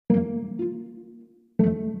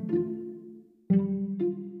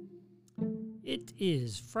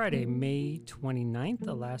is Friday, May 29th,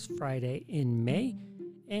 the last Friday in May,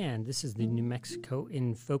 and this is the New Mexico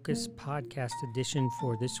in Focus podcast edition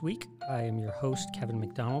for this week. I am your host, Kevin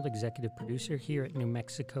McDonald, executive producer here at New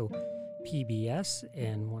Mexico PBS,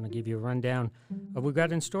 and want to give you a rundown of what we've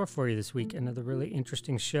got in store for you this week. Another really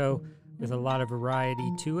interesting show with a lot of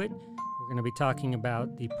variety to it. We're going to be talking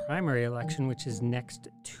about the primary election, which is next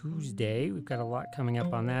Tuesday. We've got a lot coming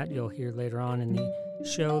up on that. You'll hear later on in the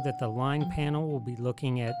show that the line panel will be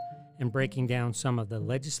looking at and breaking down some of the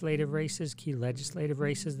legislative races, key legislative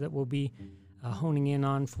races that we'll be honing in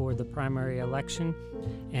on for the primary election.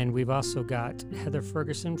 And we've also got Heather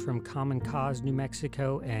Ferguson from Common Cause New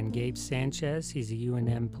Mexico and Gabe Sanchez. He's a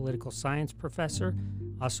UNM political science professor,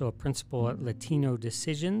 also a principal at Latino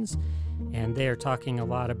Decisions. And they are talking a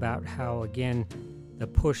lot about how, again, the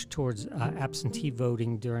push towards absentee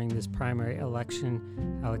voting during this primary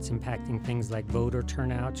election, how it's impacting things like voter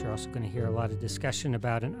turnout. You're also going to hear a lot of discussion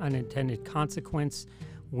about an unintended consequence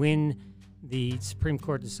when the Supreme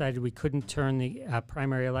Court decided we couldn't turn the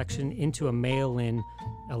primary election into a mail-in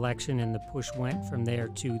election, and the push went from there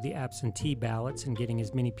to the absentee ballots and getting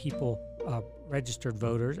as many people, registered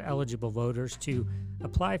voters, eligible voters, to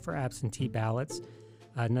apply for absentee ballots.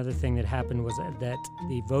 Another thing that happened was that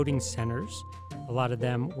the voting centers, a lot of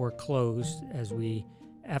them were closed as we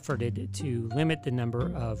efforted to limit the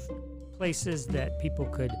number of places that people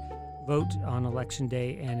could vote on Election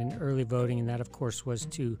Day and in early voting. And that, of course, was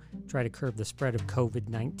to try to curb the spread of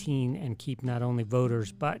COVID-19 and keep not only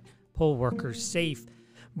voters but poll workers safe.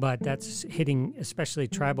 But that's hitting especially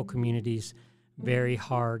tribal communities very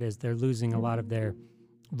hard as they're losing a lot of their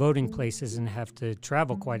voting places and have to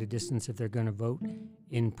travel quite a distance if they're going to vote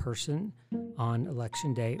in person on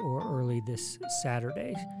Election Day or early this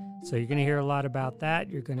Saturday. So you're going to hear a lot about that.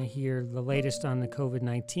 You're going to hear the latest on the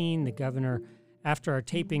COVID-19. The governor, after our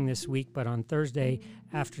taping this week, but on Thursday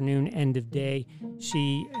afternoon, end of day,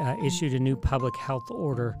 she issued a new public health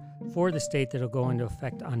order for the state that will go into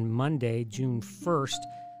effect on Monday, June 1st,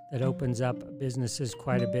 that opens up businesses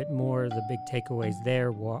quite a bit more. The big takeaways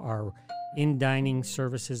there are in-dining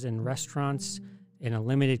services and restaurants in a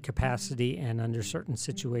limited capacity and under certain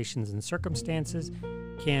situations and circumstances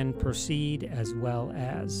can proceed, as well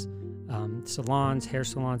as salons, hair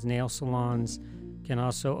salons, nail salons can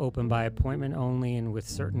also open by appointment only and with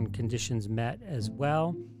certain conditions met as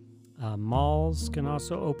well. Malls can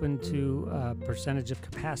also open to a percentage of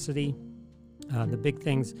capacity. The big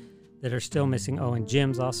things that are still missing, and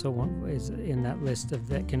gyms also is in that list of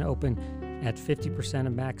that can open at 50%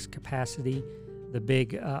 of max capacity. The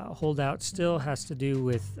big holdout still has to do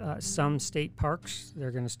with some state parks. They're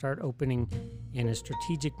going to start opening in a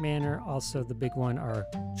strategic manner. Also, the big one are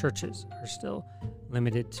churches are still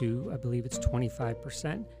limited to, I believe it's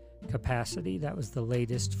 25% capacity. That was the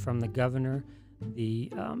latest from the governor.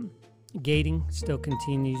 The gating still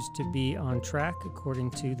continues to be on track,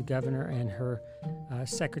 according to the governor and her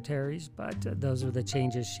secretaries, but those are the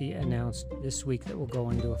changes she announced this week that will go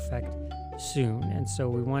into effect soon. And so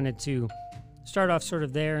we wanted to start off sort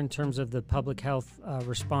of there in terms of the public health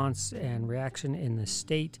response and reaction in the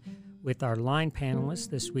state with our line panelists.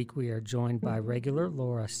 This week we are joined by regular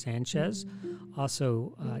Laura Sanchez.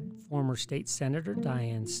 Also, former state senator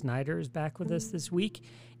Diane Snyder is back with us this week.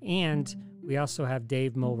 And we also have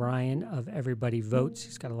Dave Mulryan of Everybody Votes.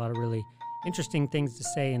 He's got a lot of really interesting things to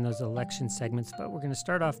say in those election segments. But we're going to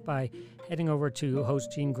start off by heading over to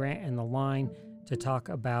host Gene Grant and the line to talk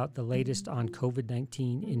about the latest on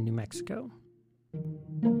COVID-19 in New Mexico.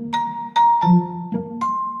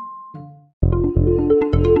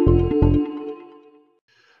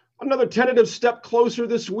 Another tentative step closer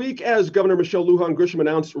this week as Governor Michelle Lujan Grisham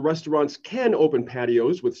announced restaurants can open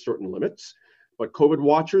patios with certain limits. But COVID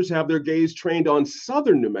watchers have their gaze trained on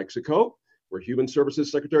southern New Mexico, where Human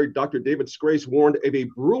Services Secretary Dr. David Scrace warned of a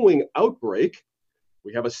brewing outbreak.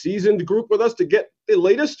 We have a seasoned group with us to get the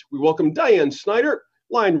latest. We welcome Diane Snyder,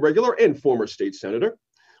 line regular and former state senator.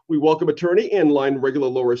 We welcome attorney and line regular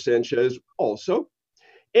Laura Sanchez also.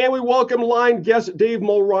 And we welcome line guest Dave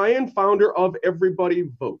Mulryan, founder of Everybody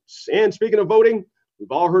Votes. And speaking of voting,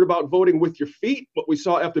 we've all heard about voting with your feet. What we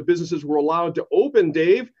saw after businesses were allowed to open,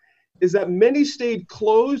 Dave, is that many stayed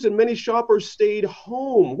closed and many shoppers stayed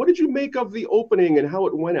home. What did you make of the opening and how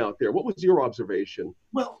it went out there? What was your observation?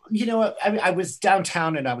 Well, I was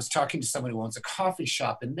downtown and I was talking to someone who owns a coffee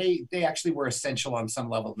shop, and they actually were essential on some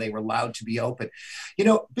level. They were allowed to be open.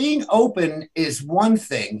 Being open is one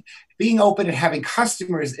thing. Being open and having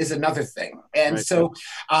customers is another thing. And Right. so,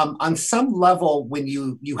 on some level, when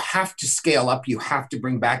you have to scale up, you have to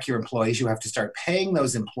bring back your employees. You have to start paying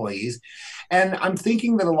those employees. And I'm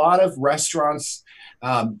thinking that a lot of restaurants,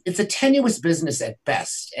 it's a tenuous business at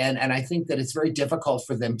best. And I think that it's very difficult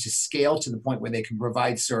for them to scale to the point where they can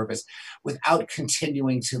provide service without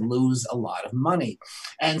continuing to lose a lot of money.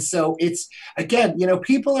 And so it's, again,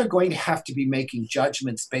 people are going to have to be making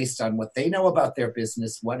judgments based on what they know about their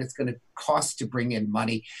business, what it's going to cost to bring in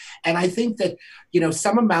money. And I think that,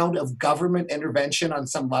 some amount of government intervention on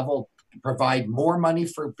some level provide more money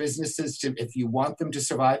for businesses if you want them to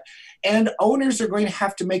survive. And owners are going to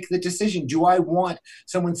have to make the decision.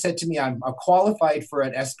 Someone said to me, I'm qualified for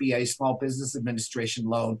an SBA, Small Business Administration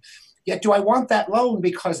loan. Yet do I want that loan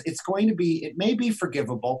because it may be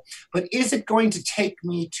forgivable, but is it going to take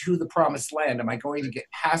me to the promised land? Am I going to get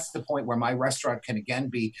past the point where my restaurant can again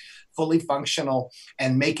be fully functional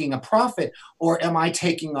and making a profit? Or am I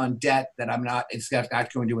taking on debt that it's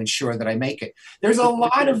not going to ensure that I make it? There's a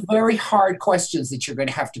lot of very hard questions that you're going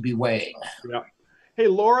to have to be weighing. Yeah. Hey,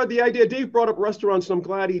 Laura, the idea, Dave brought up restaurants, and I'm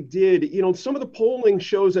glad he did. Some of the polling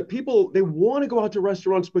shows that people, they want to go out to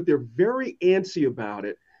restaurants, but they're very antsy about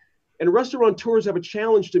it. And restaurateurs have a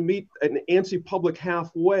challenge to meet an antsy public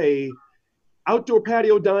halfway. Outdoor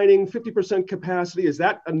patio dining, 50% capacity. Is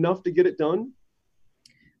that enough to get it done?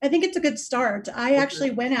 I think it's a good start. I actually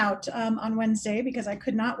went out on Wednesday because I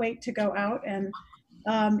could not wait to go out and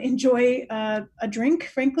enjoy a drink,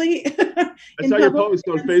 frankly. I saw your post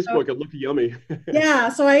on Facebook. It looked yummy. Yeah.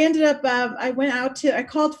 So I ended up, I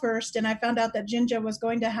called first and I found out that Jinja was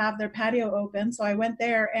going to have their patio open. So I went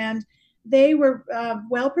there and they were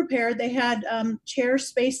well prepared. They had chairs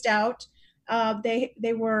spaced out.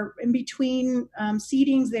 They were in between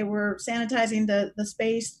seatings. They were sanitizing the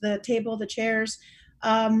space, the table, the chairs.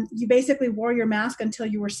 You basically wore your mask until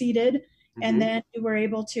you were seated, mm-hmm. and then you were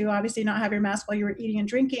able to obviously not have your mask while you were eating and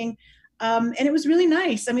drinking. And it was really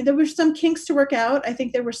nice. I mean, there were some kinks to work out. I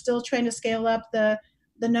think they were still trying to scale up the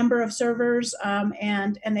number of servers,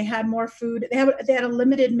 and they had more food. They had a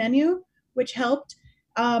limited menu, which helped.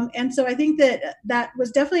 And so I think that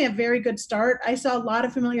was definitely a very good start. I saw a lot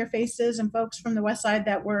of familiar faces and folks from the West Side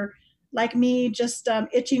that were like me, just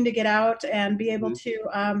itching to get out and be able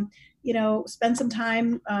mm-hmm. to, spend some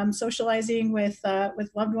time socializing with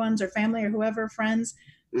loved ones or family or whoever, friends,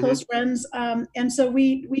 mm-hmm. close friends. And so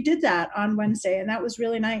we did that on Wednesday, and that was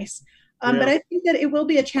really nice. Yeah. But I think that it will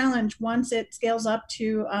be a challenge once it scales up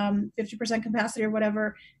to 50% capacity or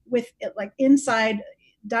whatever, with it, like inside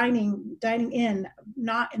dining in,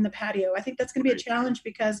 not in the patio. I think that's going to be a challenge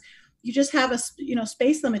because you just have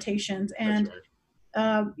space limitations, and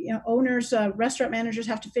owners, restaurant managers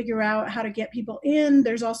have to figure out how to get people in.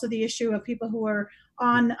 There's also the issue of people who are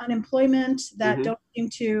on unemployment that mm-hmm. don't seem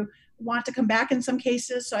to want to come back in some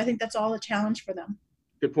cases. So I think that's all a challenge for them.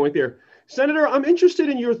 Good point there. Senator, I'm interested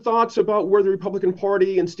in your thoughts about where the Republican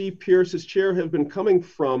Party and Steve Pearce, as chair, have been coming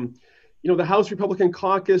from. The House Republican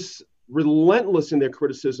caucus, relentless in their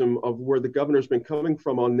criticism of where the governor's been coming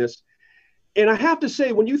from on this. And I have to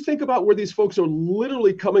say, when you think about where these folks are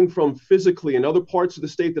literally coming from physically in other parts of the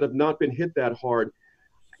state that have not been hit that hard,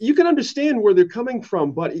 you can understand where they're coming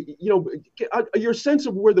from. But, your sense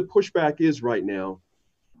of where the pushback is right now.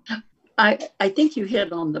 I think you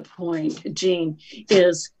hit on the point, Gene,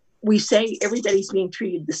 is we say everybody's being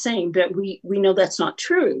treated the same, but we know that's not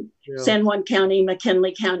true. Yeah. San Juan County,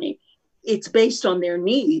 McKinley County, it's based on their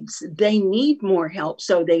needs. They need more help,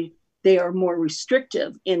 so they are more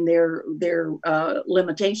restrictive in their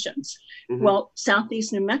limitations. Mm-hmm. Well,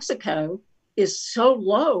 Southeast New Mexico is so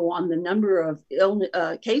low on the number of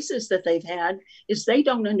cases that they've had, is they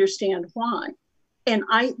don't understand why. And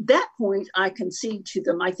that point I concede to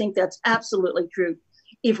them. I think that's absolutely true.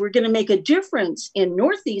 If we're going to make a difference in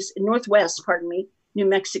Northwest, New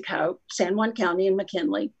Mexico, San Juan County and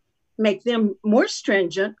McKinley, make them more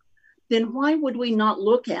stringent, then why would we not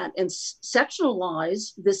look at and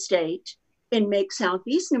sectionalize the state and make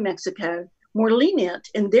Southeast New Mexico more lenient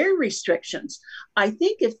in their restrictions? I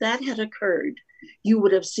think if that had occurred, you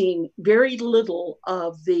would have seen very little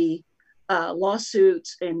of the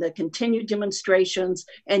lawsuits and the continued demonstrations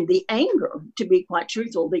and the anger, to be quite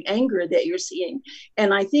truthful, the anger that you're seeing.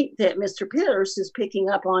 And I think that Mr. Pearce is picking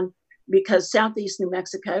up on, because Southeast New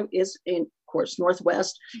Mexico is, in of course,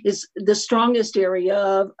 Northwest is the strongest area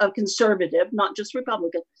of conservative, not just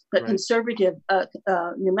Republican, but right. conservative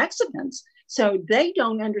New Mexicans. So they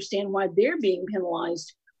don't understand why they're being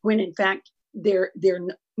penalized when, in fact,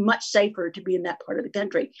 much safer to be in that part of the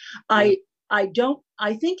country. Yeah.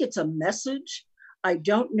 I think it's a message. I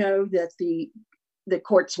don't know that the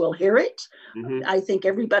courts will hear it. Mm-hmm. I think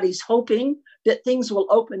everybody's hoping that things will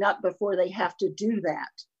open up before they have to do that.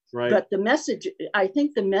 Right. But I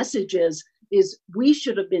think the message is we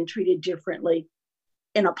should have been treated differently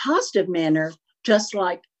in a positive manner, just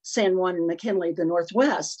like San Juan and McKinley, the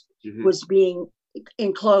Northwest, Mm-hmm. was being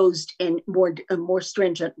enclosed and more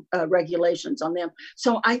stringent regulations on them.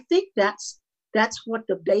 So I think that's what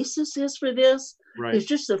the basis is for this. Right. It's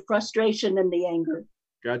just the frustration and the anger.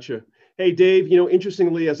 Gotcha. Hey, Dave,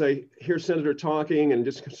 interestingly, as I hear Senator talking and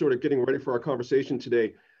just sort of getting ready for our conversation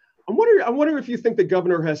today, I'm wondering if you think the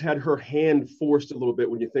governor has had her hand forced a little bit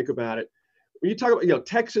when you think about it. When you talk about,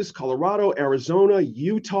 Texas, Colorado, Arizona,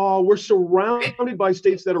 Utah, we're surrounded by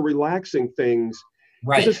states that are relaxing things.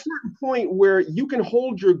 Right. There's a certain point where you can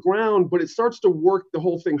hold your ground, but it starts to work the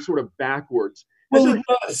whole thing sort of backwards. Well, it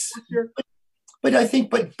does. But I think,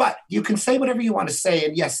 but you can say whatever you want to say.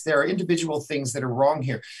 And yes, there are individual things that are wrong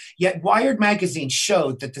here. Yet Wired magazine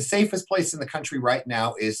showed that the safest place in the country right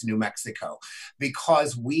now is New Mexico,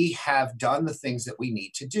 because we have done the things that we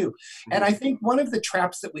need to do. Mm-hmm. And I think one of the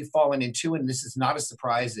traps that we've fallen into, and this is not a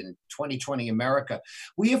surprise in 2020 America,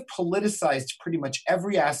 we have politicized pretty much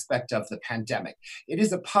every aspect of the pandemic. It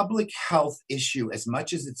is a public health issue as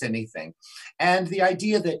much as it's anything. And the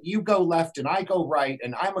idea that you go left and I go right,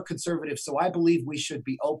 and I'm a conservative, so I believe we should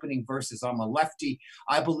be opening versus I'm a lefty,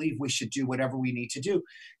 I believe we should do whatever we need to do.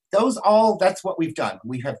 That's what we've done.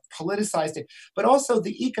 We have politicized it. But also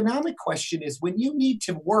the economic question is, when you need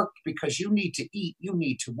to work because you need to eat, you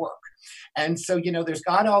need to work. And so, there's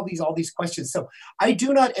got all these questions. So I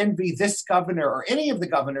do not envy this governor or any of the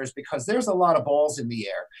governors, because there's a lot of balls in the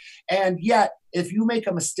air. And yet, if you make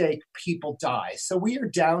a mistake, people die. So we are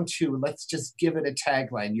down to, let's just give it a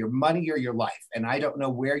tagline, your money or your life. And I don't know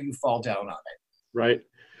where you fall down on it. Right.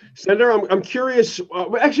 Senator, I'm curious.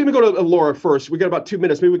 Actually, let me go to Laura first. We got about 2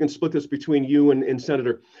 minutes. Maybe we can split this between you and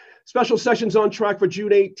Senator. Special session's on track for June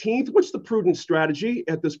 18th. What's the prudent strategy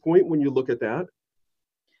at this point when you look at that?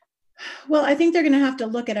 Well, I think they're going to have to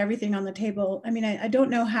look at everything on the table. I mean, I don't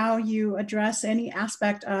know how you address any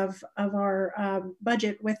aspect of our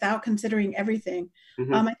budget without considering everything.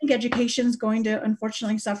 Mm-hmm. I think education is going to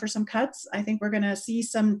unfortunately suffer some cuts. I think we're going to see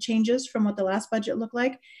some changes from what the last budget looked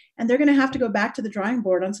like. And they're going to have to go back to the drawing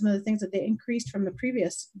board on some of the things that they increased from the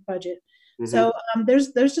previous budget. Mm-hmm. So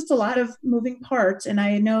there's just a lot of moving parts. And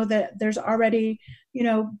I know that there's already,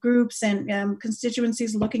 groups and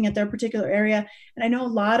constituencies looking at their particular area. And I know a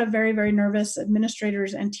lot of very, very nervous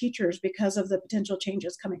administrators and teachers because of the potential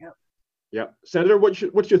changes coming up. Yeah. Senator, what's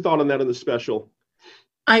your thought on that in the special?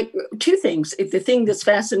 Two things. The thing that's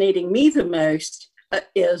fascinating me the most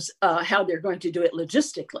is how they're going to do it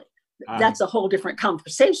logistically. That's a whole different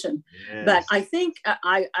conversation. Yes. But I think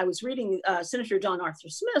I was reading Senator John Arthur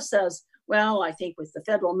Smith says, well, I think with the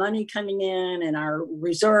federal money coming in and our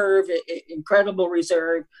reserve, incredible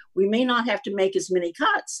reserve, we may not have to make as many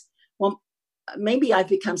cuts. Well, maybe I've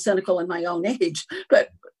become cynical in my own age,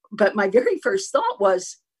 but my very first thought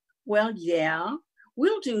was, well, yeah,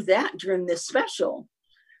 we'll do that during this special.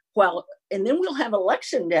 Well, and then we'll have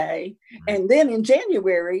election day. And then in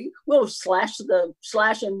January, we'll slash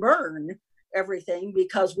and burn everything,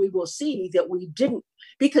 because we will see that we didn't,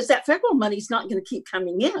 because that federal money's not going to keep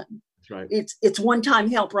coming in. That's right. It's one-time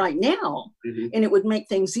help right now. Mm-hmm. And it would make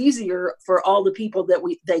things easier for all the people that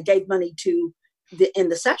they gave money to in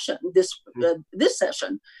the session, this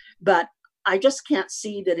session. But I just can't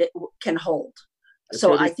see that it can hold.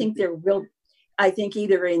 So I think I think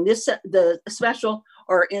either in the special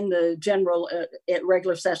or in the general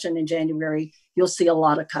regular session in January, you'll see a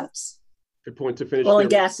lot of cuts. Good point to finish. Oil and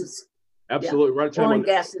gases. Absolutely. Yeah. Right time. Oil and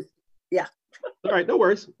gases. Yeah. All right. No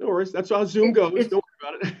worries. That's how Zoom goes. Don't worry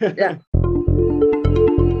about it. Yeah.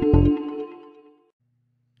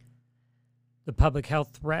 The public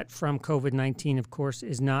health threat from COVID-19, of course,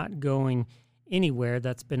 is not going anywhere.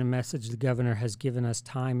 That's been a message the governor has given us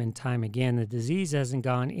time and time again. The disease hasn't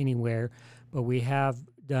gone anywhere, but we have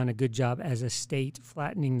done a good job as a state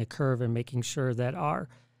flattening the curve and making sure that our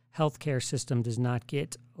healthcare system does not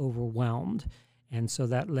get overwhelmed. And so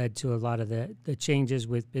that led to a lot of the changes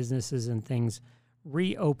with businesses and things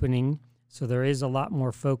reopening. So there is a lot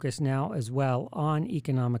more focus now as well on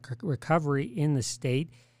economic recovery in the state.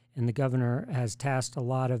 And the governor has tasked a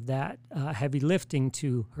lot of that heavy lifting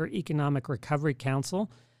to her Economic Recovery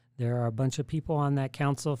Council. There are a bunch of people on that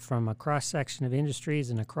council from a cross-section of industries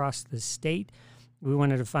and across the state. We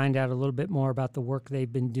wanted to find out a little bit more about the work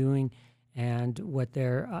they've been doing and what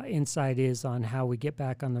their insight is on how we get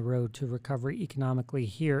back on the road to recovery economically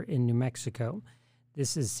here in New Mexico.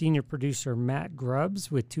 This is senior producer Matt Grubbs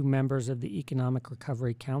with two members of the Economic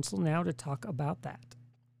Recovery Council now to talk about that.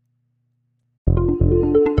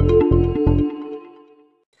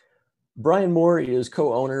 Brian Moore is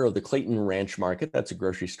co-owner of the Clayton Ranch Market. That's a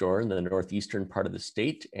grocery store in the northeastern part of the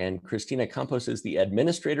state. And Christina Campos is the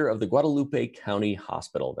administrator of the Guadalupe County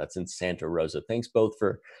Hospital. That's in Santa Rosa. Thanks both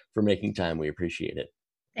for making time. We appreciate it.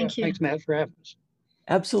 Thank you. Thanks, Matt, for having us.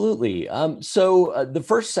 Absolutely. So the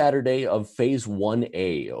first Saturday of Phase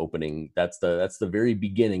 1A opening, that's the very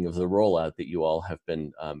beginning of the rollout that you all have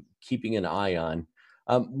been keeping an eye on.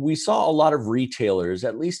 We saw a lot of retailers,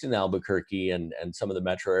 at least in Albuquerque and some of the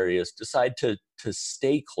metro areas, decide to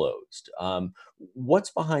stay closed. What's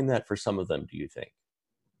behind that for some of them, do you think?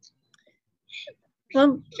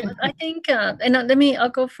 Well, I think, I'll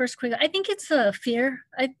go first quickly. I think it's a fear.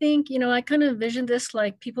 I think, I kind of envision this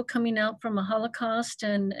like people coming out from a Holocaust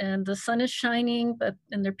and the sun is shining,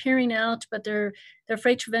 and they're peering out, but they're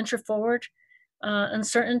afraid to venture forward.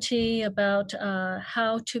 Uncertainty about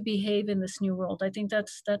how to behave in this new world. I think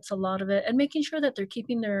that's a lot of it, and making sure that they're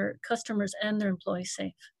keeping their customers and their employees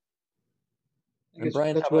safe. And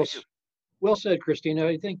Brian, how about you? Well said, Christina.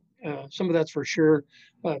 I think some of that's for sure.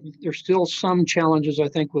 There's still some challenges, I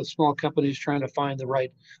think, with small companies trying to find the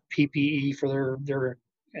right PPE for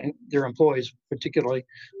their employees, particularly.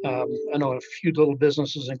 I know a few little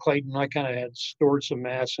businesses in Clayton. I kind of had stored some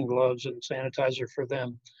masks and gloves and sanitizer for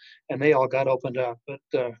them, and they all got opened up. But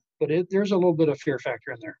there's a little bit of fear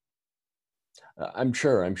factor in there. I'm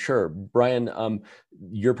sure. Brian,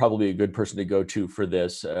 you're probably a good person to go to for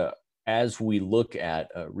this. As we look at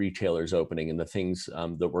retailers opening and the things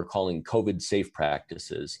that we're calling COVID safe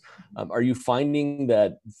practices, are you finding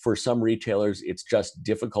that for some retailers, it's just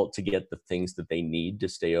difficult to get the things that they need to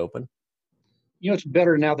stay open? It's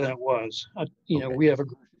better now than it was. Okay. We have a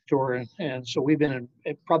grocery store, and so we've been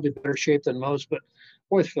in probably better shape than most, but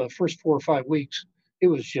boy, for the first 4 or 5 weeks, it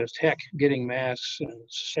was just heck getting masks and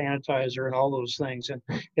sanitizer and all those things. And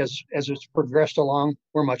as it's progressed along,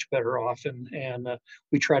 we're much better off. And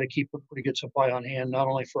we try to keep a pretty good supply on hand, not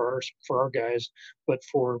only for our guys, but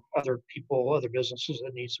for other people, other businesses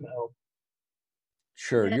that need some help.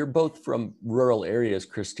 Sure. You're both from rural areas,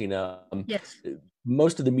 Christina. Yes.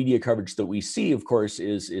 Most of the media coverage that we see, of course,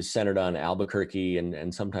 is centered on Albuquerque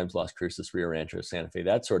and sometimes Las Cruces, Rio Rancho, Santa Fe,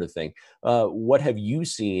 that sort of thing. What have you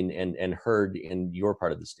seen and heard in your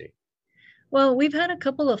part of the state? Well, we've had a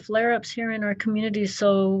couple of flare-ups here in our community.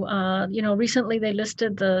 So, recently they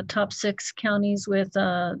listed the top 6 counties with,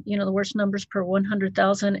 the worst numbers per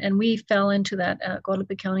 100,000, and we fell into that.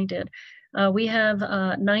 Guadalupe County did. We have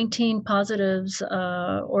 19 positives,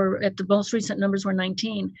 or at the most recent numbers were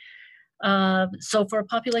 19. So for a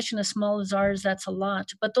population as small as ours, that's a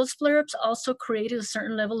lot. But those flare-ups also created a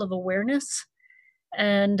certain level of awareness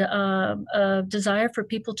and a desire for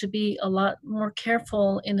people to be a lot more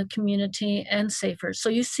careful in the community and safer. So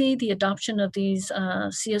you see the adoption of these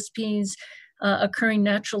CSPs occurring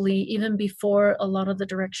naturally even before a lot of the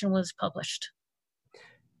direction was published.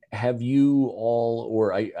 Have you all,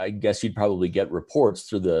 or I guess you'd probably get reports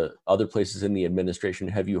through the other places in the administration,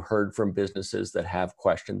 have you heard from businesses that have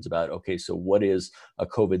questions about, okay, so what is a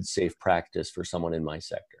COVID safe practice for someone in my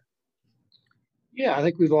sector? Yeah, I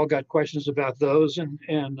think we've all got questions about those. And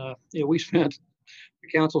the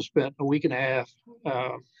council spent a week and a half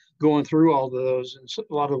going through all of those. And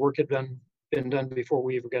a lot of the work had been done before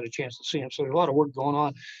we ever got a chance to see them. So there's a lot of work going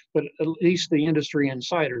on, but at least the industry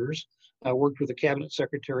insiders worked with the cabinet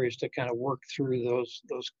secretaries to kind of work through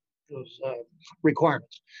those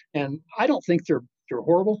requirements. And I don't think they're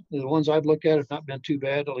horrible. The ones I've looked at have not been too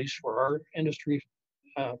bad, at least for our industry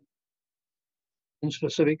in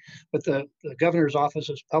specific. But the governor's office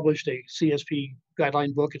has published a CSP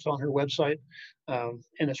guideline book. It's on her website, and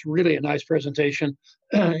it's really a nice presentation.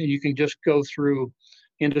 You can just go through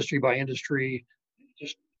industry by industry,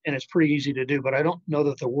 and it's pretty easy to do, but I don't know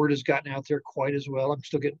that the word has gotten out there quite as well. I'm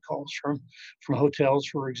still getting calls from hotels,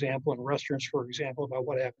 for example, and restaurants, for example, about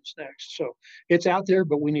what happens next. So it's out there,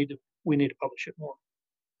 but we need to publish it more.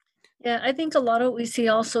 Yeah, I think a lot of what we see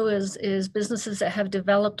also is businesses that have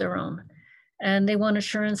developed their own, and they want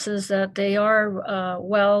assurances that they are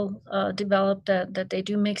well developed, that they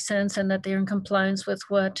do make sense, and that they're in compliance with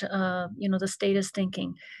what the state is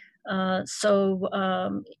thinking.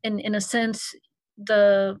 So in a sense,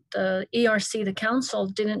 the ERC, the council,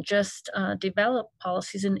 didn't just develop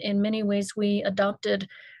policies. In many ways, we adopted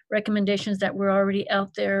recommendations that were already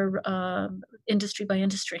out there, industry by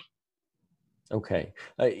industry. Okay.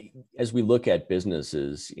 As we look at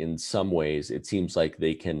businesses, in some ways, it seems like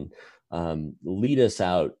they can lead us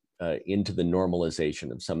out into the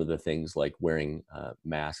normalization of some of the things like wearing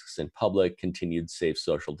masks in public, continued safe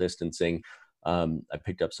social distancing. I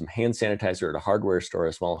picked up some hand sanitizer at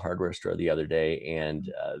a small hardware store the other day,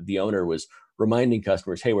 and the owner was reminding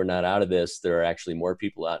customers, hey, we're not out of this. There are actually more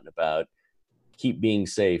people out and about. Keep being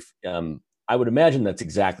safe. I would imagine that's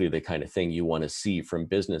exactly the kind of thing you want to see from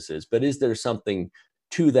businesses, but is there something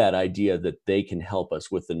to that idea that they can help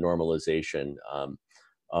us with the normalization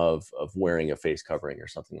of wearing a face covering or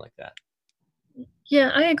something like that?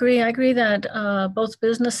 Yeah, I agree. I agree that both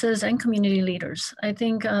businesses and community leaders, I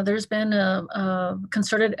think there's been a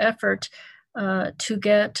concerted effort to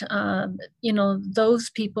get, those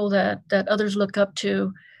people that others look up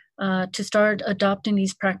to start adopting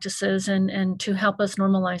these practices and to help us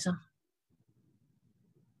normalize them.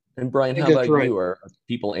 And Brian, how about you? Are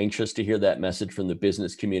people anxious to hear that message from the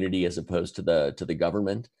business community as opposed to the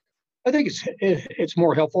government? I think it's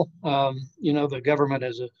more helpful. The government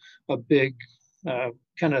is a big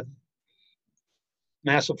kind of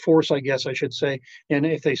massive force, I guess I should say. And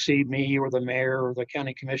if they see me or the mayor or the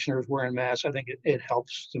county commissioners wearing masks, I think it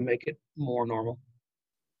helps to make it more normal.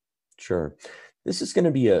 Sure. This is going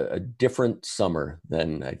to be a different summer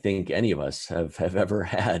than I think any of us have ever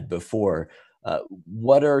had before.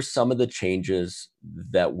 What are some of the changes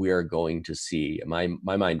that we are going to see? My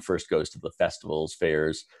mind first goes to the festivals,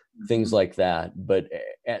 fairs, things like that. But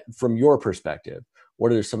from your perspective,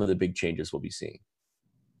 what are some of the big changes we'll be seeing?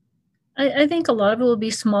 I think a lot of it will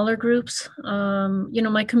be smaller groups.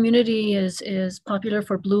 My community is popular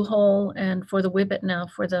for Blue Hole and for the Whibbit now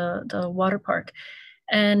for the water park.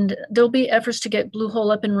 And there'll be efforts to get Blue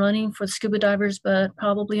Hole up and running for the scuba divers, but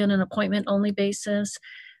probably on an appointment-only basis.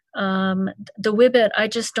 The Whibbit, I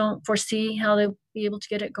just don't foresee how they'll be able to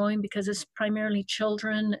get it going because it's primarily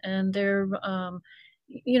children and they're,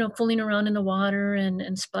 fooling around in the water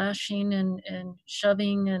and splashing and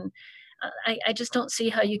shoving. And I just don't see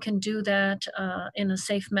how you can do that in a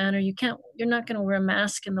safe manner. You're not going to wear a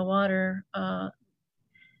mask in the water.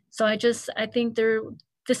 So I think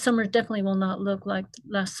this summer definitely will not look like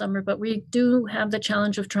last summer, but we do have the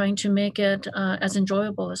challenge of trying to make it as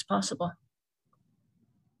enjoyable as possible.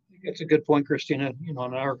 That's a good point, Christina. In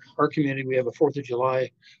our community, we have a 4th of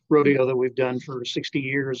July rodeo that we've done for 60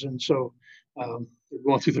 years. And so we're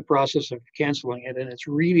going through the process of canceling it. And it's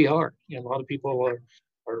really hard. A lot of people are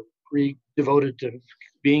pretty devoted to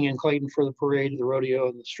being in Clayton for the parade, the rodeo,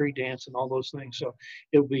 and the street dance and all those things. So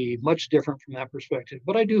it'll be much different from that perspective.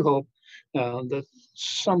 But I do hope that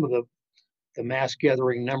some of the mass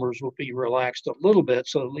gathering numbers will be relaxed a little bit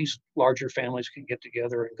so at least larger families can get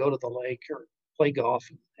together and go to the lake or play golf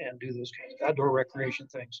and do those kinds of outdoor recreation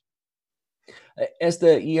things. As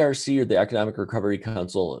the ERC or the Economic Recovery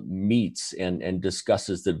Council meets and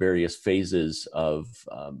discusses the various phases of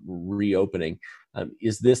reopening,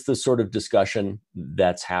 is this the sort of discussion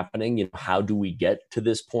that's happening? How do we get to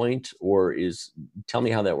this point? Or tell me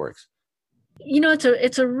how that works.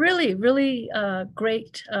 It's a really, really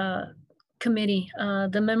great committee.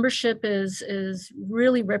 The membership is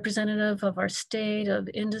really representative of our state, of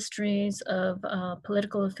industries, of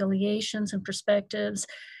political affiliations and perspectives.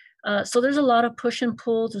 So there's a lot of push and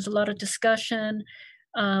pull. There's a lot of discussion.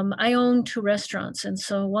 I own 2 restaurants, and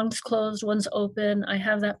so one's closed, one's open. I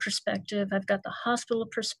have that perspective. I've got the hospital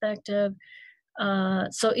perspective.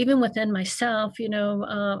 So even within myself,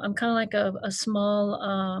 I'm kind of like a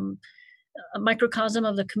small a microcosm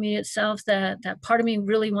of the community itself that part of me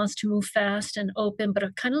really wants to move fast and open, but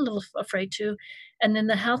I'm kind of a little afraid to. And then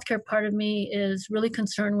the healthcare part of me is really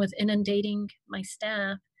concerned with inundating my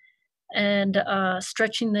staff and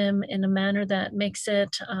stretching them in a manner that makes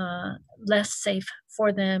it less safe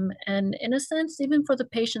for them. And in a sense, even for the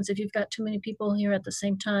patients, if you've got too many people here at the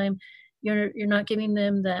same time, you're not giving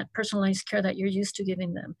them that personalized care that you're used to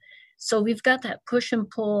giving them. So we've got that push and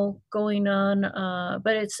pull going on,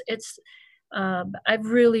 but I've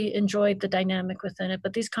really enjoyed the dynamic within it.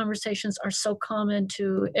 But these conversations are so common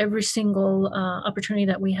to every single opportunity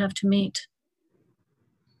that we have to meet.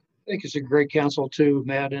 I think it's a great council too,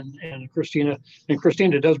 Matt and Christina. And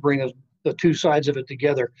Christina does bring us the 2 sides of it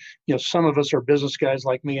together. Some of us are business guys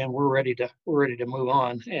like me, and we're ready to move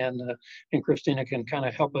on. And Christina can kind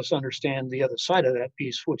of help us understand the other side of that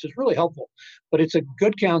piece, which is really helpful. But it's a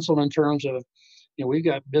good council in terms of, we've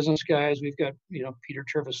got business guys, we've got Peter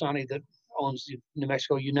Trevisani that owns the New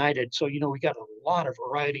Mexico United. So we got a lot of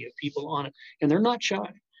variety of people on it, and they're not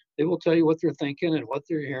shy. They will tell you what they're thinking and what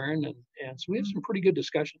they're hearing, and so we have some pretty good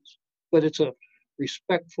discussions. But it's a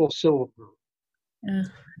respectful, civil group. Yeah.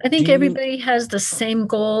 I think everybody has the same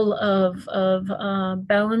goal of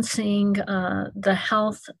balancing the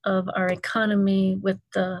health of our economy with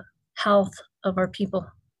the health of our people.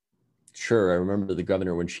 Sure. I remember the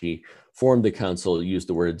governor, when she formed the council, used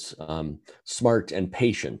the words smart and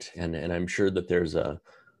patient. And I'm sure that there's a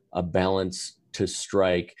balance to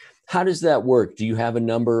strike. How does that work? Do you have a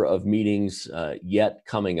number of meetings yet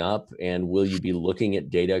coming up? And will you be looking at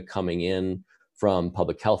data coming in from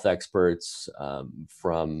public health experts,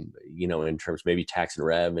 from, in terms maybe tax and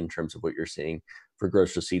rev, in terms of what you're seeing for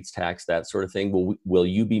gross receipts tax, that sort of thing? Will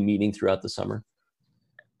you be meeting throughout the summer?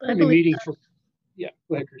 I'll be meeting for, yeah,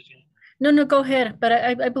 go ahead, Christina. No, go ahead. But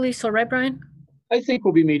I believe so, right, Brian? I think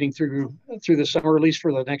we'll be meeting through the summer, at least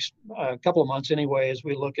for the next couple of months anyway, as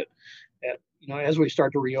we look at as we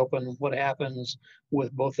start to reopen, what happens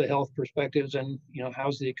with both the health perspectives and,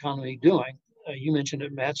 how's the economy doing? You mentioned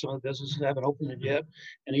it, Matt, some of the businesses haven't opened it yet.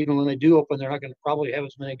 And even when they do open, they're not going to probably have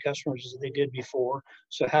as many customers as they did before.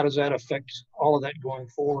 So how does that affect all of that going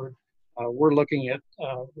forward? We're looking at,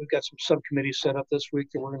 we've got some subcommittees set up this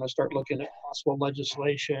week that we're going to start looking at possible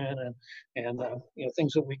legislation and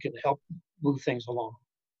things that we can help move things along.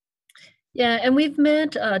 Yeah, and we've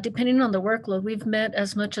met, depending on the workload, we've met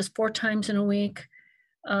as much as 4 times in a week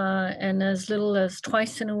and as little as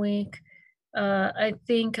twice in a week. I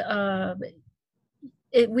think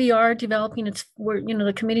we are developing,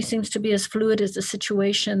 the committee seems to be as fluid as the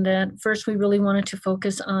situation, that first we really wanted to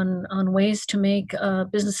focus on ways to make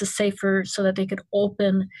businesses safer so that they could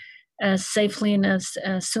open as safely and as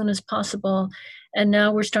soon as possible. And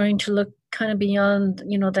now we're starting to look kind of beyond,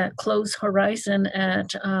 that close horizon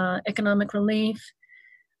at economic relief,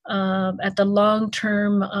 at the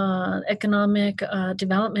long-term economic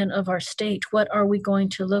development of our state. What are we going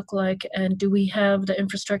to look like? And do we have the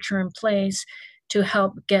infrastructure in place to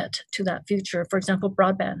help get to that future? For example,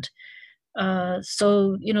 broadband.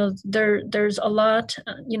 So, there's a lot,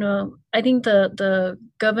 I think the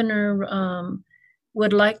governor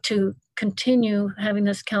would like to continue having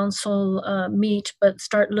this council meet, but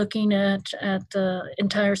start looking at the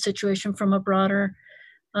entire situation from a broader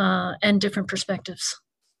and different perspectives.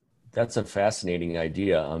 That's a fascinating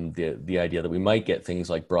idea. The idea that we might get things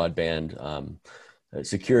like broadband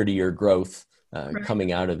security or growth Right.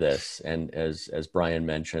 coming out of this. And as Brian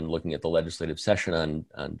mentioned, looking at the legislative session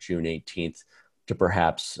on June 18th to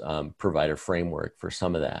perhaps provide a framework for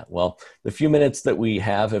some of that. Well, the few minutes that we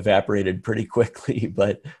have evaporated pretty quickly,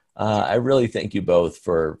 but I really thank you both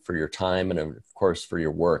for your time and, of course, for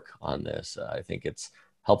your work on this. I think it's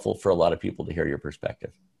helpful for a lot of people to hear your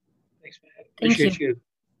perspective. Thanks, Matt. Appreciate you.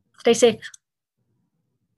 Stay safe.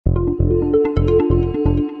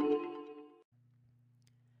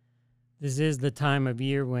 This is the time of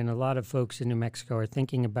year when a lot of folks in New Mexico are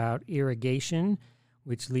thinking about irrigation,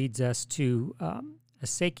 which leads us to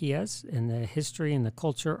acequias and the history and the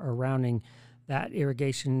culture surrounding that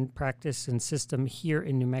irrigation practice and system here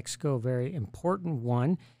in New Mexico, a very important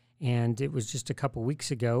one. And it was just a couple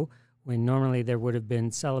weeks ago when normally there would have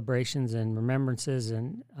been celebrations and remembrances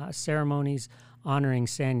and ceremonies honoring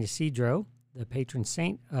San Ysidro, the patron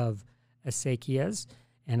saint of acequias.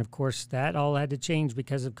 And of course, that all had to change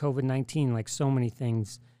because of COVID-19, like so many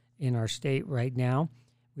things in our state right now.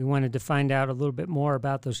 We wanted to find out a little bit more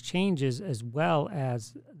about those changes as well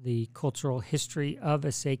as the cultural history of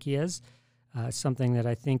acequias, something that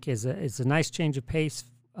I think is a nice change of pace,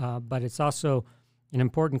 but it's also an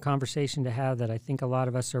important conversation to have that I think a lot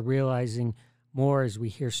of us are realizing more as we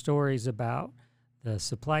hear stories about the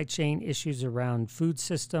supply chain issues around food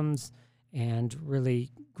systems and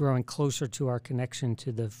really growing closer to our connection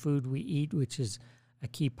to the food we eat, which is a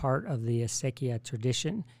key part of the acequia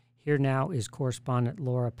tradition. Here now is correspondent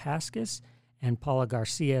Laura Paskus and Paula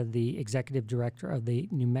Garcia, the executive director of the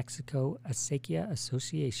New Mexico Acequia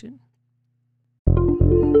Association.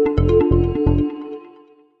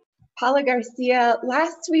 Paula Garcia,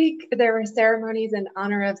 last week there were ceremonies in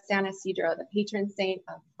honor of San Ysidro, the patron saint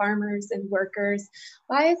of farmers and workers.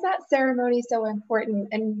 Why is that ceremony so important,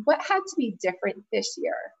 and what had to be different this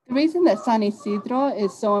year? The reason that San Ysidro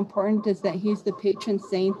is so important is that he's the patron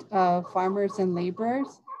saint of farmers and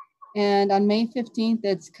laborers. And on May 15th,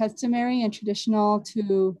 it's customary and traditional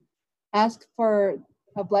to ask for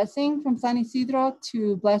a blessing from San Ysidro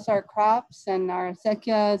to bless our crops and our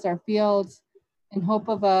acequias, our fields, in hope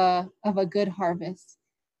of a good harvest.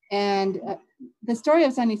 And the story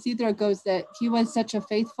of San Ysidro goes that he was such a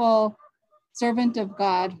faithful servant of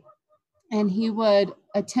God, and he would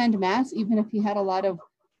attend Mass even if he had a lot of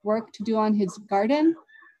work to do on his garden.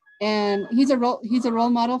 And he's a role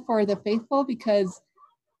model for the faithful, because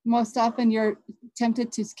most often you're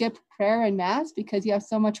tempted to skip prayer and Mass because you have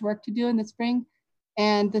so much work to do in the spring.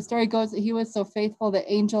 And the story goes that he was so faithful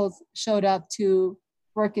that angels showed up to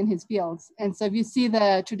work in his fields. And so if you see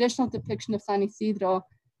the traditional depiction of San Ysidro,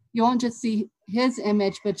 you won't just see his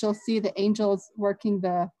image, but you'll see the angels working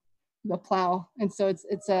the plow. And so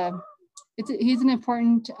he's an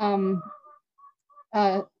important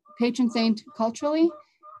patron saint culturally,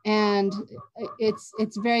 and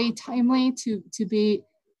it's very timely to be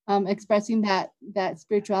expressing that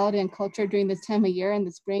spirituality and culture during this time of year in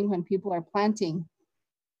the spring when people are planting.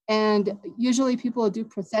 And usually people will do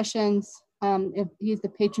processions if he's the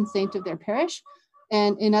patron saint of their parish.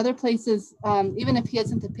 And in other places, even if he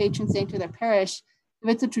isn't the patron saint of their parish, if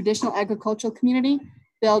it's a traditional agricultural community,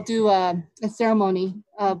 they'll do a ceremony,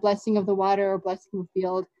 a blessing of the water or blessing of the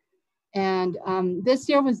field. And this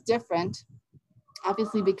year was different,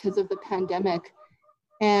 obviously because of the pandemic.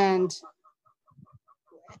 And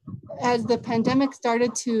as the pandemic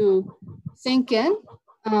started to sink in,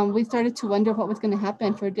 we started to wonder what was going to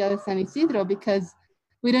happen for Dia de San Isidro, because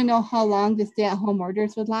we didn't know how long the stay-at-home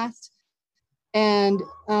orders would last. And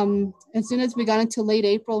as soon as we got into late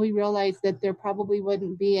April, we realized that there probably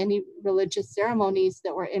wouldn't be any religious ceremonies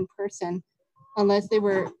that were in person unless they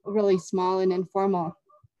were really small and informal.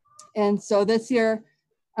 And so this year,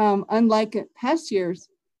 unlike past years,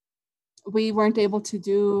 we weren't able to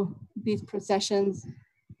do these processions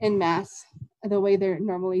in mass the way they're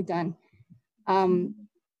normally done.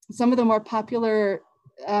 Some of the more popular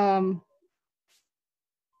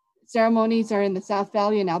ceremonies are in the South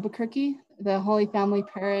Valley in Albuquerque. The Holy Family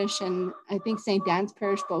Parish and I think St. Dan's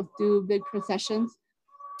Parish both do big processions.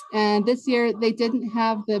 And this year they didn't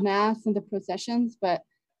have the mass and the processions, but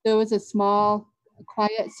there was a small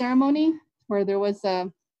quiet ceremony where there was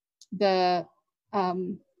the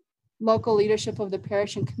local leadership of the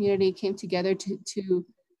parish and community came together to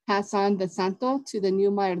pass on the santo to the new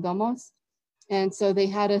mayordomos. And so they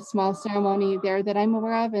had a small ceremony there that I'm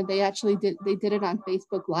aware of, and they did it on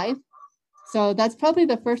Facebook Live. So that's probably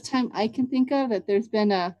the first time I can think of that there's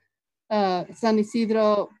been a San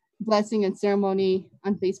Isidro blessing and ceremony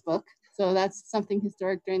on Facebook. So that's something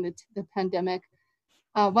historic during the pandemic.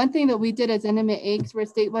 One thing that we did as NMAX, we're a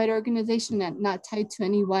statewide organization and not tied to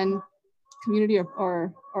any one community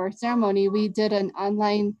or ceremony. We did an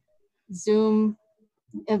online Zoom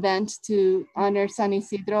event to honor San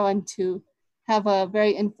Isidro and to have a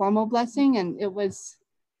very informal blessing. And it was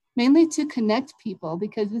mainly to connect people,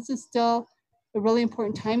 because this is still a really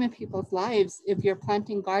important time in people's lives. If you're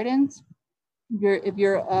planting gardens, if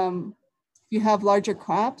you have larger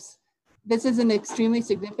crops, this is an extremely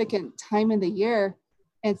significant time in the year,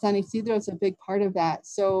 and San Isidro is a big part of that.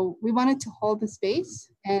 So we wanted to hold the space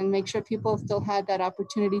and make sure people still had that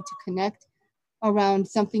opportunity to connect around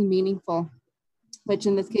something meaningful, which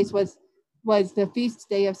in this case was the feast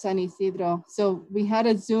day of San Isidro. So we had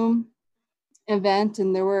a Zoom event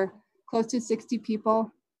and there were close to 60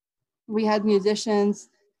 people. We had musicians.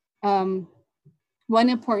 One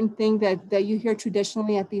important thing that you hear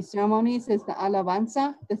traditionally at these ceremonies is the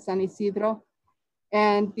alabanza, the San Isidro.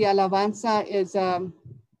 And the alabanza is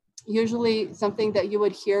usually something that you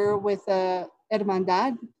would hear with a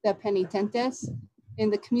hermandad, the penitentes in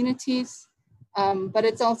the communities. But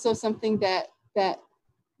it's also something that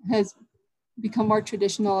has become more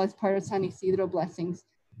traditional as part of San Isidro blessings.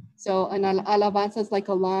 So an alabanza is like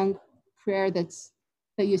a long prayer that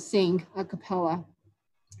you sing a cappella.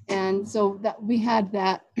 And so that we had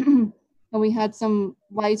that, and we had some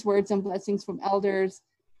wise words and blessings from elders.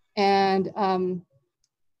 And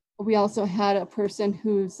we also had a person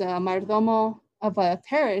who's a mayordomo of a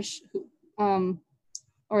parish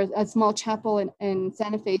or a small chapel in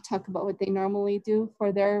Santa Fe talk about what they normally do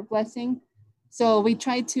for their blessing. So we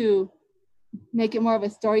tried to make it more of a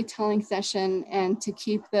storytelling session and to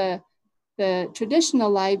keep the tradition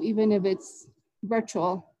alive, even if it's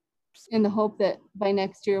virtual, in the hope that by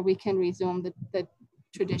next year we can resume the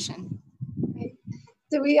tradition. Right.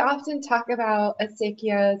 So we often talk about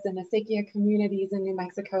acequias and acequia communities in New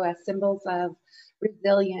Mexico as symbols of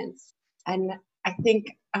resilience. And I think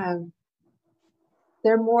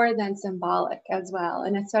they're more than symbolic as well.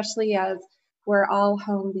 And especially as we're all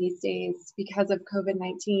home these days because of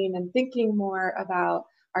COVID-19 and thinking more about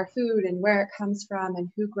our food and where it comes from and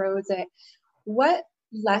who grows it. What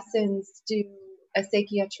lessons do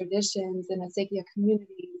acequia traditions and acequia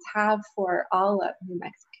communities have for all of New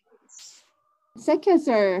Mexicans?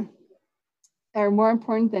 Acequias are more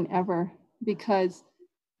important than ever, because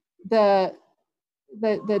the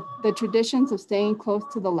traditions of staying close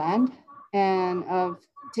to the land and of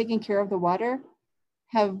taking care of the water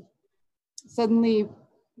have suddenly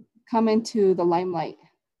come into the limelight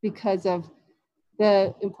because of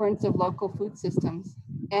the importance of local food systems.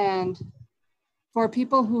 And for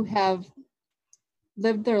people who have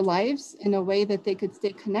lived their lives in a way that they could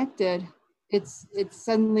stay connected, it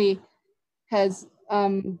suddenly has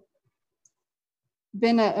been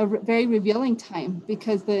a very revealing time,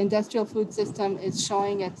 because the industrial food system is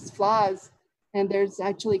showing its flaws, and there's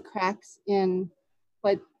actually cracks in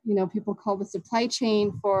what people call the supply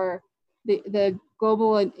chain for the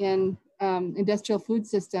global and industrial food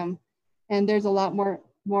system. And there's a lot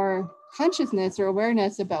more consciousness or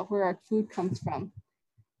awareness about where our food comes from.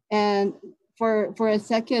 And for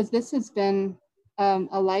Acequias, this has been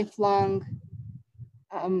a lifelong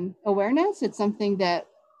awareness. It's something that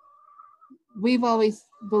we've always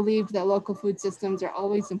believed, that local food systems are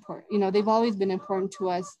always important. They've always been important to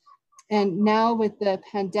us. And now with the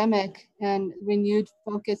pandemic and renewed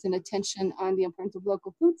focus and attention on the importance of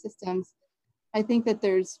local food systems, I think that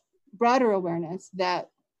there's broader awareness that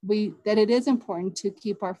it is important to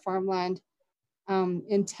keep our farmland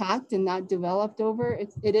intact and not developed over.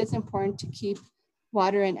 It is important to keep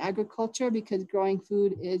water and agriculture, because growing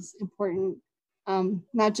food is important,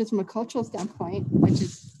 not just from a cultural standpoint, which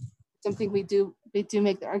is something we do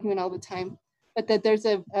make the argument all the time, but that there's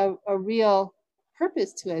a real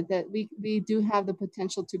purpose to it, that we do have the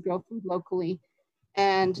potential to grow food locally.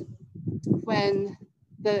 And when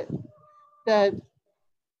the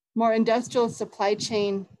more industrial supply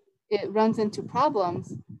chain, it runs into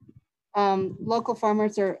problems, local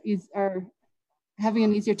farmers are having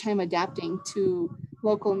an easier time adapting to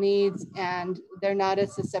local needs, and they're not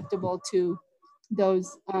as susceptible to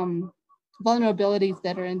those vulnerabilities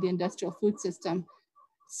that are in the industrial food system.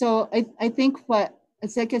 So I think what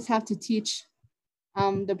Acequias have to teach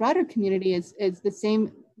the broader community is the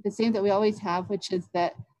same that we always have, which is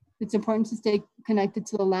that it's important to stay connected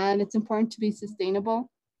to the land. It's important to be sustainable,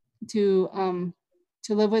 to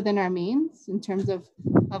live within our means in terms of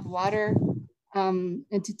water,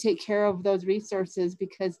 and to take care of those resources,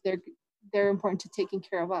 because they're important to taking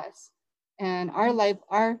care of us. And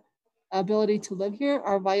our ability to live here,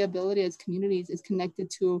 our viability as communities, is connected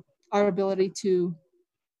to our ability to,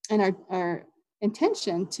 and our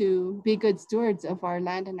intention to be good stewards of our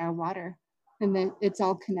land and our water, and that it's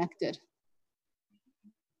all connected.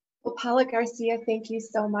 Well, Paula Garcia, thank you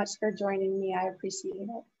so much for joining me. I appreciate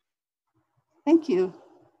it. Thank you.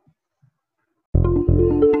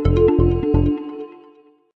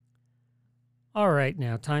 All right,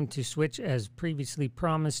 now time to switch, as previously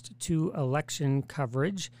promised, to election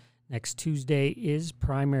coverage. Next Tuesday is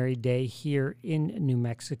primary day here in New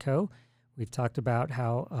Mexico. We've talked about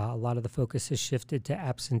how a lot of the focus has shifted to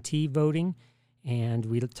absentee voting. And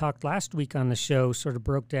we talked last week on the show, sort of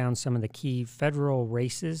broke down some of the key federal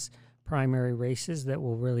races, primary races that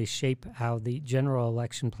will really shape how the general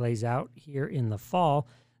election plays out here in the fall.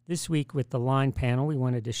 This week with the line panel, we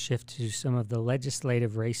wanted to shift to some of the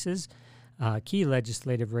legislative races, key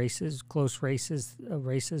legislative races, close races,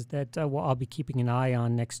 races that we'll all be keeping an eye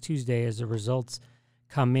on next Tuesday as the results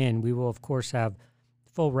come in. We will, of course, have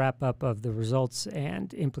full wrap-up of the results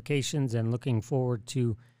and implications, and looking forward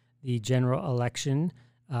to the general election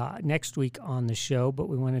next week on the show. But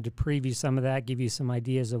we wanted to preview some of that, give you some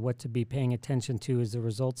ideas of what to be paying attention to as the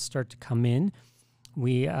results start to come in.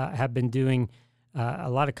 We have been doing a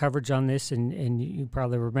lot of coverage on this, and you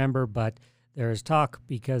probably remember, but there is talk,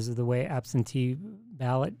 because of the way absentee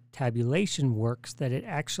ballot tabulation works, that it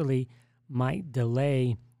actually might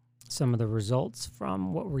delay some of the results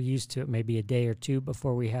from what we're used to. It may be a day or two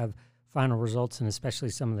before we have final results, and especially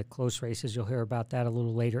some of the close races. You'll hear about that a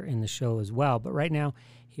little later in the show as well. But right now,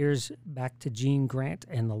 here's back to Jean Grant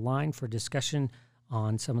and the line for discussion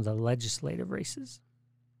on some of the legislative races.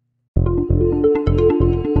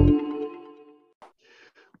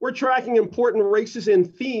 We're tracking important races and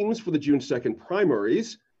themes for the June 2nd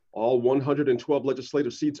primaries. All 112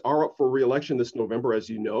 legislative seats are up for re-election this November, as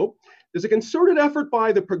you know. There's a concerted effort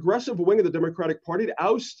by the progressive wing of the Democratic Party to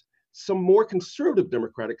oust some more conservative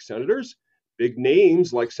Democratic senators. Big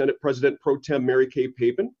names like Senate President Pro Tem Mary Kay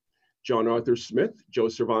Papen, John Arthur Smith, Joe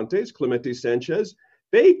Cervantes, Clemente Sanchez.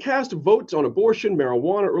 They cast votes on abortion,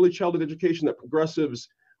 marijuana, early childhood education that progressives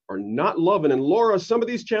are not loving. And Laura, some of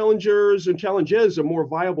these challengers and challenges are more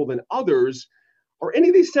viable than others. Are any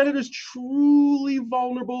of these senators truly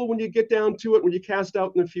vulnerable when you get down to it, when you cast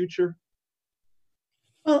out in the future?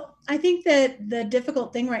 Well, I think that the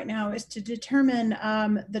difficult thing right now is to determine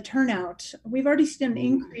the turnout. We've already seen an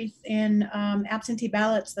increase in absentee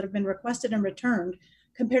ballots that have been requested and returned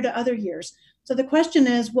compared to other years. So the question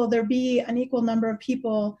is, will there be an equal number of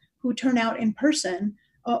people who turn out in person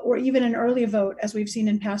or even an early vote, as we've seen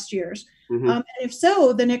in past years? And if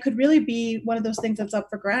so, then it could really be one of those things that's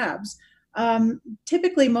up for grabs.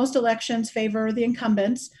 Typically, most elections favor the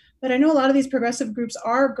incumbents, but I know a lot of these progressive groups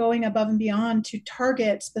are going above and beyond to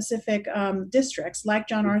target specific districts like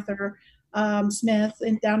John Arthur, Smith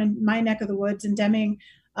down in my neck of the woods in Deming.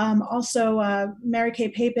 Also, Mary Kay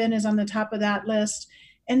Papin is on the top of that list.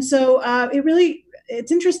 And so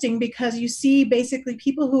it's interesting because you see basically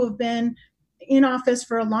people who have been in office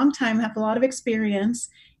for a long time have a lot of experience.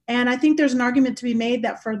 And I think there's an argument to be made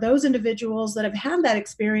that for those individuals that have had that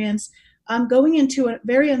experience, going into a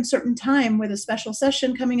very uncertain time with a special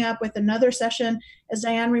session coming up, with another session, as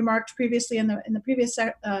Diane remarked previously in the previous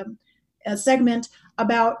segment,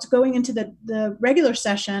 about going into the regular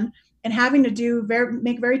session and having to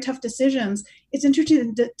make very tough decisions. It's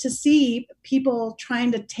interesting to see people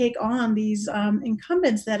trying to take on these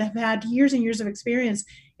incumbents that have had years and years of experience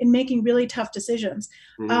in making really tough decisions.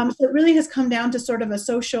 So it really has come down to sort of a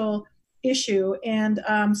social issue, and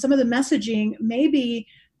some of the messaging may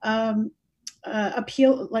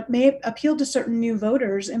appeal to certain new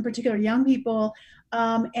voters, in particular young people,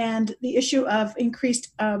 and the issue of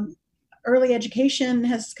increased early education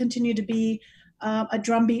has continued to be a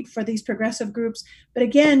drumbeat for these progressive groups. But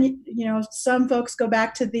again, some folks go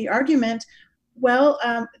back to the argument, well,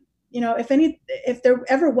 if there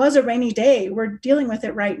ever was a rainy day, we're dealing with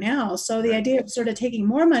it right now. So the idea of sort of taking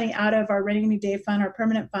more money out of our rainy day fund, our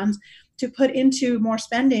permanent funds, to put into more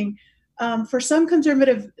spending, for some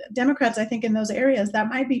conservative Democrats, I think in those areas, that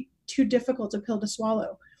might be too difficult a pill to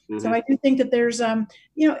swallow. So I do think that there's, I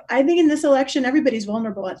think in this election, everybody's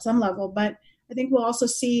vulnerable at some level, but I think we'll also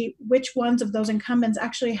see which ones of those incumbents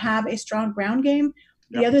actually have a strong ground game.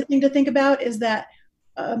 The other thing to think about is that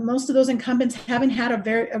most of those incumbents haven't had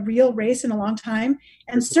a real race in a long time,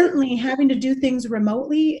 and certainly having to do things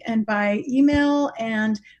remotely and by email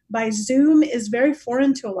and by Zoom is very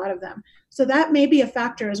foreign to a lot of them. So that may be a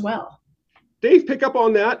factor as well. Dave, pick up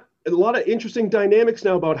on that. A lot of interesting dynamics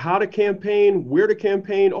now about how to campaign, where to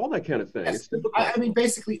campaign, all that kind of thing. Yes. I mean,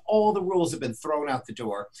 basically all the rules have been thrown out the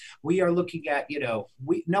door. We are looking at, no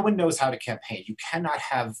one knows how to campaign. You cannot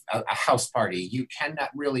have a house party. You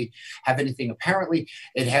cannot really have anything. Apparently,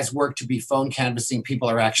 it has worked to be phone canvassing. People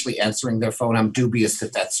are actually answering their phone. I'm dubious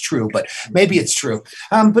that that's true, but maybe it's true.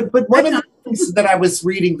 But one of the things that I was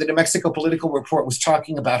reading, the New Mexico Political Report was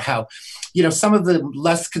talking about how, some of the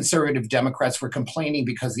less conservative Democrats were complaining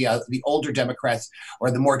because the older Democrats or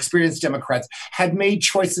the more experienced Democrats had made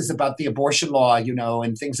choices about the abortion law,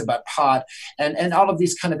 and things about pot and all of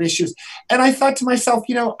these kind of issues. And I thought to myself,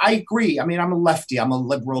 I agree. I mean, I'm a lefty, I'm a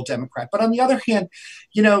liberal Democrat. But on the other hand,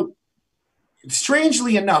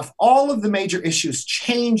 strangely enough, all of the major issues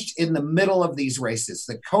changed in the middle of these races.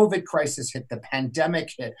 The COVID crisis hit, the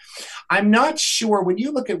pandemic hit. I'm not sure, when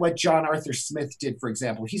you look at what John Arthur Smith did, for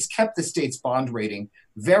example, he's kept the state's bond rating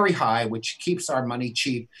very high, which keeps our money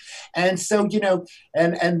cheap. And so, and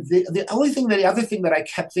the other thing that I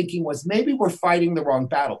kept thinking was, maybe we're fighting the wrong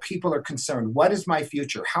battle. People are concerned. What is my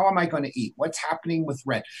future? How am I going to eat? What's happening with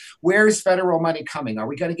rent? Where is federal money coming? Are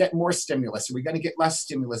we going to get more stimulus? Are we going to get less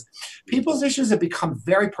stimulus? People's issues have become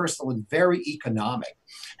very personal and very economic.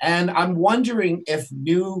 And I'm wondering if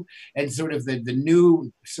the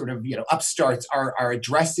new upstarts are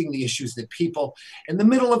addressing the issues that people in the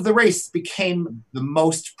middle of the race became the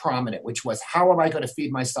most prominent, which was, how am I going to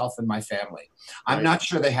feed myself and my family? I'm not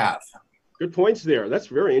sure they have. Good points there. That's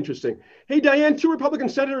very interesting. Hey, Diane, 2 Republican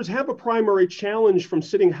senators have a primary challenge from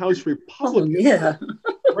sitting House Republicans. Oh, yeah.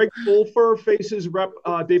 Greg Fulfer faces Rep.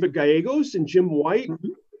 David Gallegos, and Jim White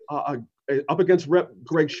up against Rep.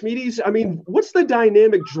 Greg Schmiedes. I mean, what's the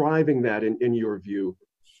dynamic driving that in your view?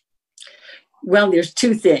 Well, there's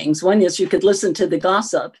 2 things. One is you could listen to the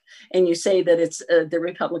gossip and you say that it's the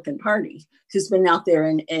Republican Party who's been out there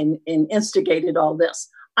and instigated all this.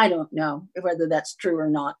 I don't know whether that's true or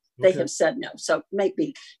not. They have said no. So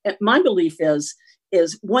maybe. My belief is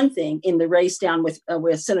one thing in the race down with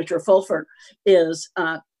Senator Fulfer is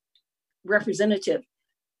Representative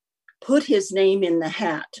put his name in the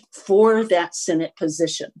hat for that Senate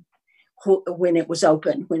position when it was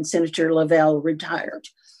open, when Senator Lavelle retired.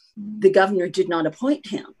 The governor did not appoint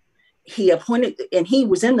him. He appointed, and he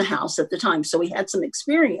was in the House at the time, so he had some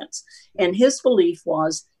experience. And his belief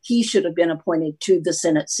was he should have been appointed to the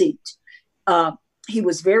Senate seat. He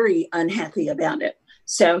was very unhappy about it.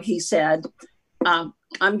 So he said, I'm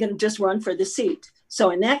going to just run for the seat. So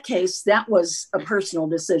in that case, that was a personal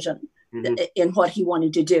decision in what he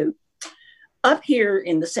wanted to do. Up here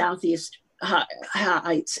in the Southeast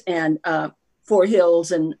Heights and Fort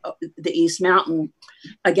Hills and the East Mountain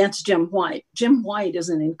against Jim White. Jim White is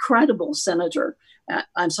an incredible senator.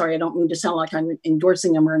 I'm sorry, I don't mean to sound like I'm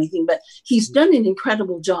endorsing him or anything, but he's done an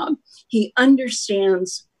incredible job. He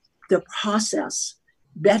understands the process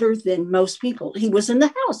better than most people. He was in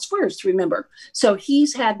the House first, remember? So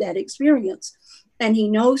he's had that experience, and he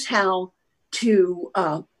knows how to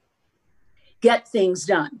get things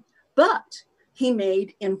done. But he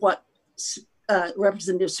made, in what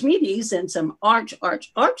Representative Smedes and some arch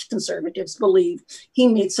conservatives believe, he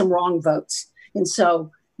made some wrong votes. And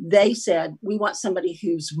so they said, we want somebody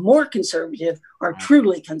who's more conservative or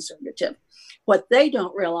truly conservative. What they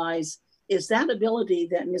don't realize is that ability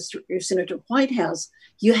that Senator White has.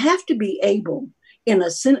 You have to be able, in a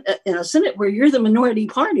Senate where you're the minority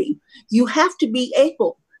party, you have to be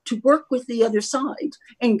able to work with the other side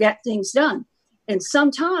and get things done. And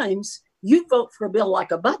sometimes you vote for a bill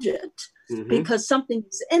like a budget because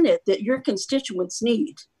something's in it that your constituents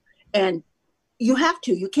need. And you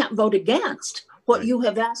can't vote against what you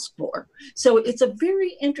have asked for. So it's a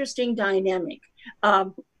very interesting dynamic.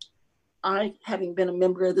 I, having been a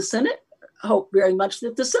member of the Senate, hope very much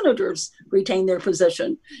that the senators retain their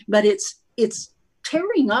position, but it's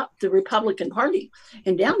tearing up the Republican Party.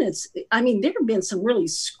 And there have been some really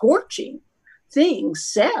scorching things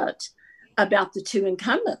said about the two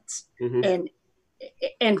incumbents.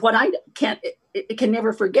 And what I can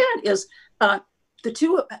never forget is the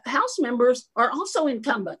two House members are also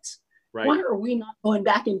incumbents. Right. Why are we not going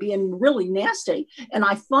back and being really nasty? And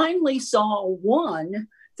I finally saw one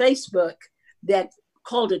Facebook that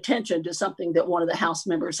called attention to something that one of the House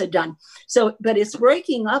members had done. So, but it's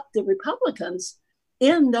breaking up the Republicans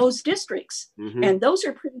in those districts. And those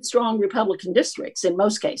are pretty strong Republican districts in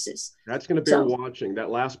most cases. That's going to bear watching. That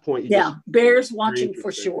last point. Bears watching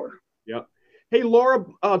for sure. Yep. Hey, Laura,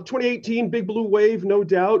 2018, big blue wave, no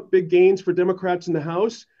doubt, big gains for Democrats in the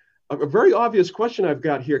House. A very obvious question I've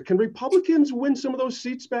got here. Can Republicans win some of those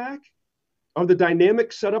seats back? Are the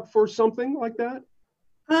dynamics set up for something like that?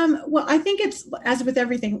 Well, I think it's, as with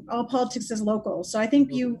everything, all politics is local. So I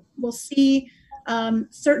think you will see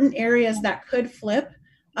certain areas that could flip.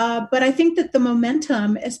 But I think that the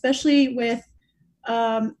momentum, especially with,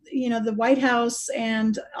 the White House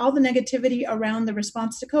and all the negativity around the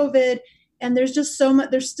response to COVID, and there's just so much,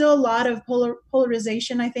 there's still a lot of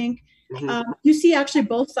polarization, I think. You see actually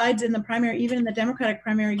both sides in the primary, even in the Democratic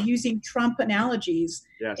primary, using Trump analogies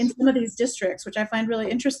in some of these districts, which I find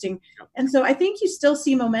really interesting. And so I think you still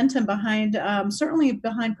see momentum behind, certainly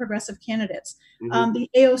behind progressive candidates. The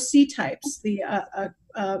AOC types, the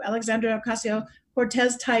Alexandria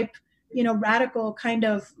Ocasio-Cortez type, radical kind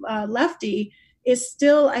of lefty is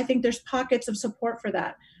still, I think there's pockets of support for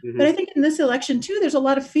that. But I think in this election too, there's a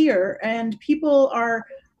lot of fear, and people are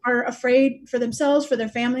afraid for themselves, for their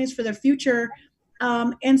families, for their future.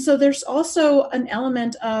 And so there's also an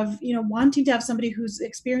element of, wanting to have somebody who's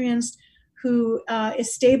experienced, who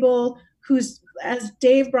is stable, who's, as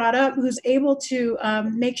Dave brought up, who's able to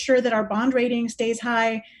make sure that our bond rating stays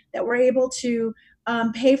high, that we're able to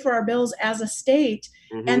pay for our bills as a state.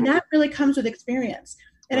 And that really comes with experience.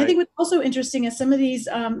 And I think what's also interesting is some of these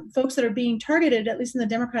folks that are being targeted, at least in the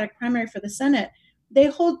Democratic primary for the Senate, they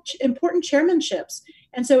hold important chairmanships.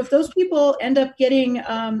 And so if those people end up getting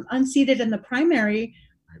unseated in the primary,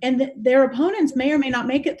 and their opponents may or may not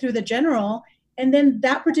make it through the general, and then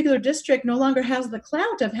that particular district no longer has the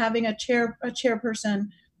clout of having a chairperson,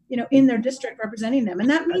 in their district representing them. And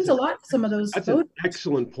that means a lot to some of those voters. An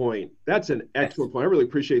excellent point. That's an excellent point. I really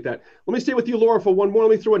appreciate that. Let me stay with you, Laura, for one more.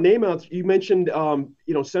 Let me throw a name out. You mentioned,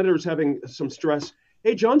 senators having some stress.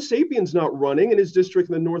 Hey, John Sapien's not running in his district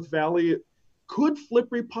in the North Valley. Could flip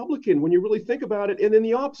Republican when you really think about it. And then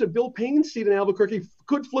the opposite, Bill Payne's seat in Albuquerque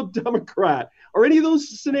could flip Democrat. Are any of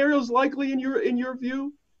those scenarios likely in your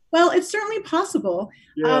view? Well, it's certainly possible.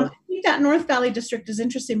 I think that North Valley district is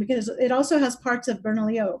interesting because it also has parts of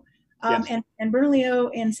Bernalillo, and Bernalillo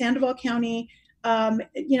in Sandoval County.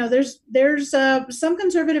 There's some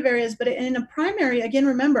conservative areas, but in a primary, again,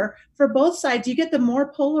 remember, for both sides, you get the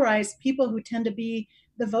more polarized people who tend to be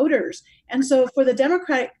the voters. And so for the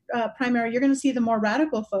Democratic primary, you're going to see the more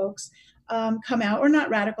radical folks come out, or not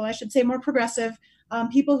radical, I should say, more progressive.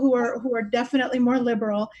 People who are definitely more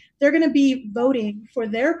liberal, they're going to be voting for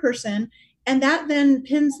their person, and that then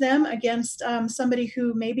pins them against somebody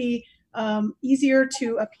who may be easier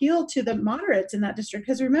to appeal to the moderates in that district.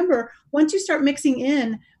 Because remember, once you start mixing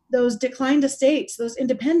in those declined estates, those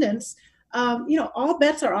independents, all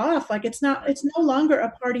bets are off. Like it's no longer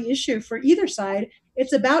a party issue for either side.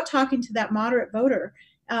 It's about talking to that moderate voter.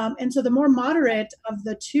 And so the more moderate of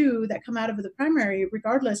the two that come out of the primary,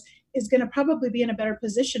 regardless, is going to probably be in a better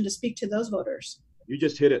position to speak to those voters. You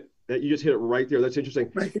just hit it. You just hit it right there. That's interesting.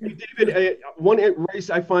 Right. David, one race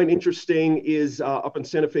I find interesting is up in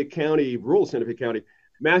Santa Fe County, rural Santa Fe County,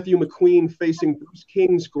 Matthew McQueen facing Bruce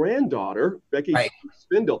King's granddaughter, Becky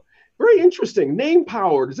Spindle. Very interesting. Name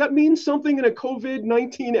power. Does that mean something in a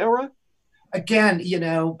COVID-19 era? again,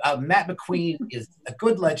 Matt McQueen is a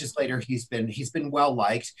good legislator. He's been well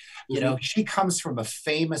liked. She comes from a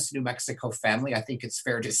famous New Mexico family. I think it's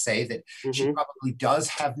fair to say that she probably does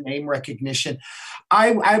have name recognition.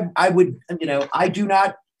 I would, I do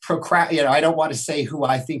not I don't want to say who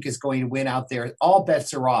I think is going to win out there. All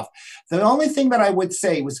bets are off. The only thing that I would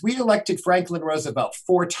say was we elected Franklin Roosevelt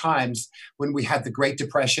 4 times when we had the Great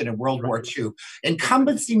Depression and World War II.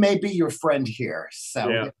 Incumbency may be your friend here.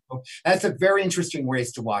 So that's a very interesting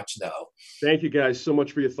race to watch, though. Thank you guys so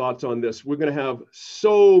much for your thoughts on this. We're going to have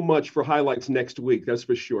so much for highlights next week, that's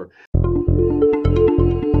for sure.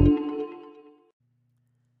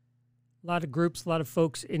 A lot of groups, a lot of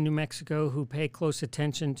folks in New Mexico who pay close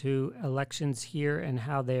attention to elections here and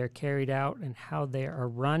how they are carried out and how they are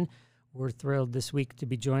run. We're thrilled this week to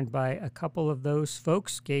be joined by a couple of those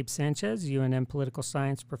folks, Gabe Sanchez, UNM political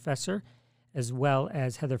science professor, as well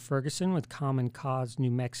as Heather Ferguson with Common Cause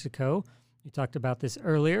New Mexico. We talked about this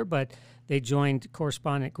earlier, but they joined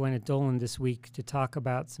correspondent Gwyneth Doland this week to talk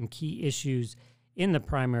about some key issues in the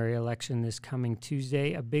primary election this coming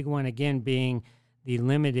Tuesday. A big one, again, being the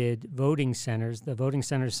limited voting centers. The voting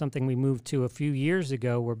center is something we moved to a few years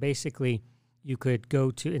ago where basically you could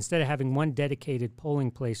go to, instead of having one dedicated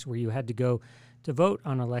polling place where you had to go to vote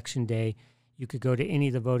on Election Day, you could go to any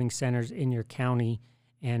of the voting centers in your county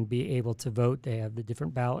and be able to vote. They have the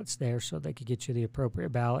different ballots there so they could get you the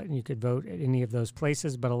appropriate ballot and you could vote at any of those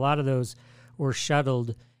places. But a lot of those were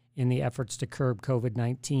shuttled in the efforts to curb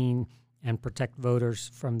COVID-19 and protect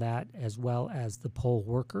voters from that, as well as the poll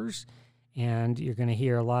workers. And you're going to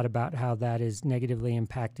hear a lot about how that is negatively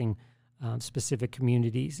impacting specific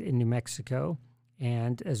communities in New Mexico,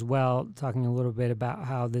 and as well talking a little bit about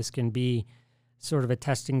how this can be sort of a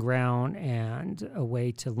testing ground and a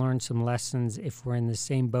way to learn some lessons if we're in the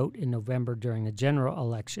same boat in November during the general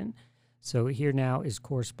election. So here now is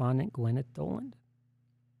correspondent Gwyneth Doland.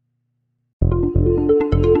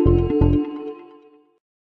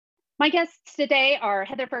 My guests today are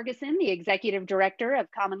Heather Ferguson, the Executive Director of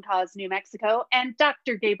Common Cause New Mexico, and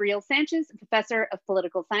Dr. Gabriel Sanchez, Professor of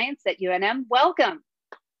Political Science at UNM. Welcome.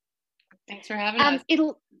 Thanks for having us. It's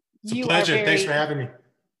a pleasure. Thanks for having me.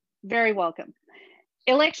 Very welcome.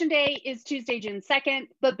 Election Day is Tuesday, June 2nd,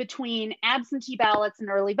 but between absentee ballots and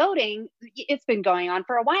early voting, it's been going on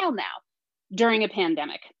for a while now during a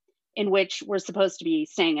pandemic in which we're supposed to be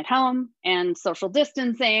staying at home and social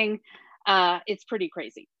distancing. It's pretty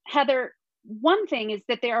crazy. Heather, one thing is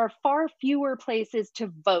that there are far fewer places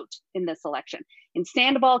to vote in this election. In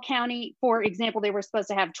Sandoval County, for example, they were supposed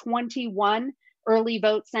to have 21 early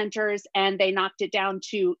vote centers and they knocked it down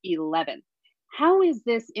to 11. How is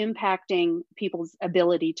this impacting people's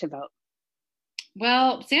ability to vote?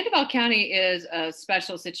 Well, Sandoval County is a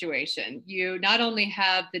special situation. You not only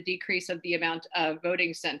have the decrease of the amount of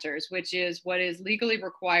voting centers, which is what is legally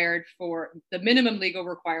required for the minimum legal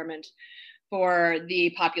requirement for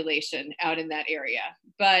the population out in that area.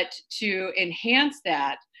 But to enhance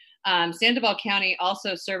that, Sandoval County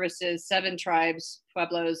also services 7 tribes,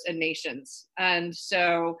 pueblos, and nations. And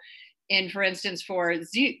so, for instance, for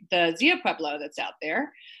the Zia Pueblo that's out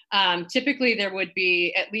there, typically there would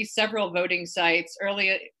be at least several voting sites,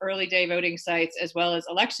 early day voting sites, as well as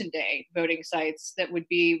election day voting sites that would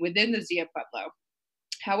be within the Zia Pueblo.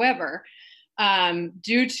 However,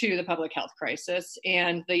 due to the public health crisis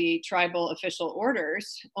and the tribal official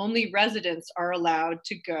orders, only residents are allowed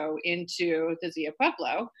to go into the Zia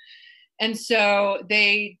Pueblo. And so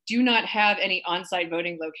they do not have any on-site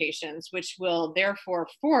voting locations, which will therefore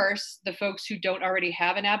force the folks who don't already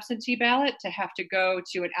have an absentee ballot to have to go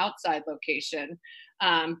to an outside location.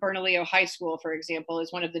 Bernalillo High School, for example,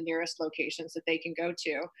 is one of the nearest locations that they can go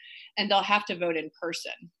to, and they'll have to vote in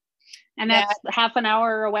person. And that's half an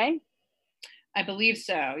hour away? I believe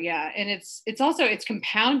so, yeah. And it's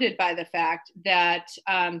compounded by the fact that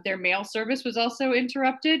their mail service was also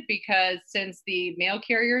interrupted, because since the mail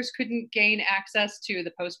carriers couldn't gain access to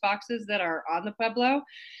the post boxes that are on the Pueblo,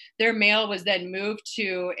 their mail was then moved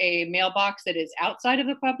to a mailbox that is outside of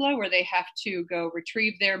the Pueblo, where they have to go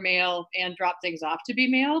retrieve their mail and drop things off to be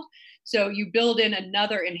mailed. So you build in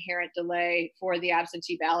another inherent delay for the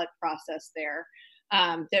absentee ballot process there.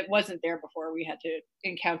 That wasn't there before we had to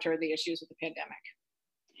encounter the issues with the pandemic.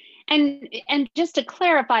 And just to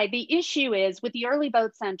clarify, the issue is with the early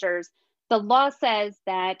vote centers, the law says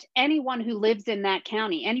that anyone who lives in that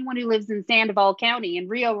county, anyone who lives in Sandoval County, in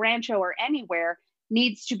Rio Rancho or anywhere,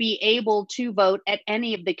 needs to be able to vote at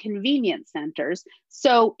any of the convenience centers.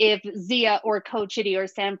 So if Zia or Cochiti or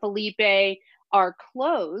San Felipe are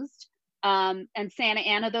closed, and Santa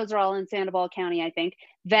Ana, those are all in Sandoval County, I think,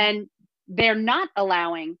 then they're not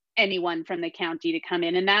allowing anyone from the county to come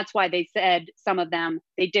in. And that's why they said some of them,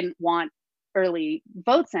 they didn't want early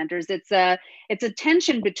vote centers. It's a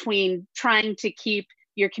tension between trying to keep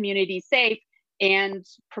your community safe and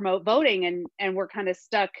promote voting. And we're kind of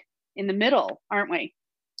stuck in the middle, aren't we?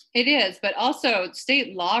 It is, but also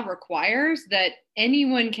state law requires that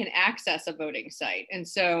anyone can access a voting site. And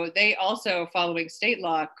so they also, following state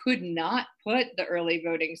law, could not put the early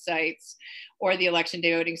voting sites or the election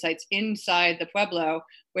day voting sites inside the Pueblo,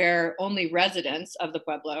 where only residents of the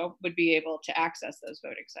Pueblo would be able to access those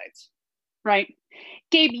voting sites. Right.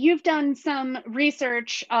 Gabe, you've done some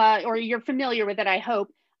research, or you're familiar with it, I hope,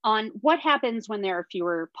 on what happens when there are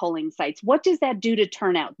fewer polling sites. What does that do to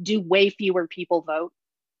turnout? Do way fewer people vote?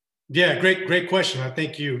 Yeah, great question. I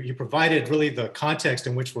think you provided really the context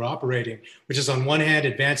in which we're operating, which is on one hand,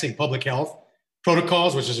 advancing public health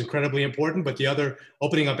protocols, which is incredibly important, but the other,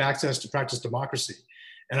 opening up access to practice democracy.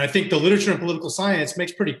 And I think the literature in political science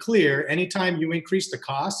makes pretty clear, anytime you increase the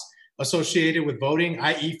costs associated with voting,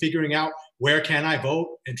 i.e. figuring out where can I vote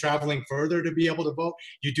and traveling further to be able to vote,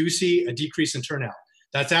 you do see a decrease in turnout.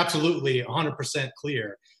 That's absolutely 100%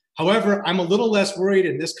 clear. However, I'm a little less worried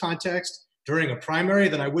in this context during a primary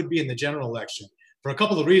than I would be in the general election for a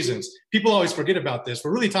couple of reasons. People always forget about this.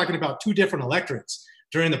 We're really talking about two different electorates.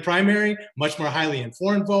 During the primary, much more highly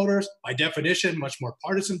informed voters, by definition, much more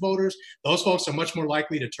partisan voters. Those folks are much more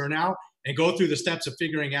likely to turn out and go through the steps of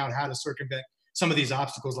figuring out how to circumvent some of these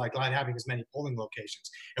obstacles, like not having as many polling locations.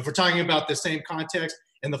 If we're talking about the same context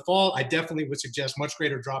in the fall, I definitely would suggest much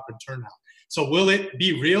greater drop in turnout. So will it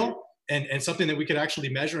be real? And something that we could actually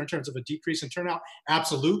measure in terms of a decrease in turnout?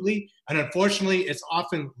 Absolutely. And unfortunately, it's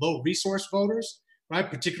often low resource voters, right?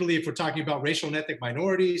 Particularly if we're talking about racial and ethnic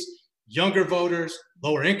minorities, younger voters,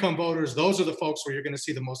 lower income voters. Those are the folks where you're going to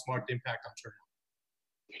see the most marked impact on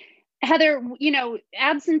turnout. Heather, you know,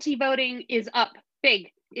 absentee voting is up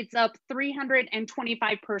big. It's up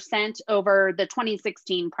 325% over the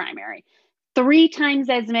 2016 primary. 3 times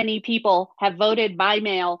as many people have voted by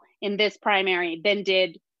mail in this primary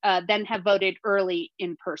than have voted early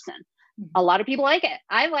in person. A lot of people like it.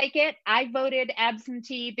 I like it. I voted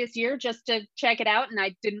absentee this year just to check it out, and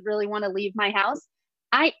I didn't really want to leave my house.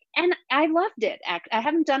 I loved it. I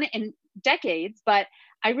haven't done it in decades, but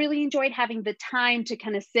I really enjoyed having the time to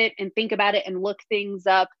kind of sit and think about it and look things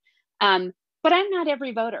up. But I'm not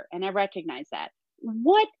every voter, and I recognize that.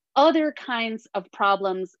 What other kinds of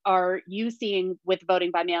problems are you seeing with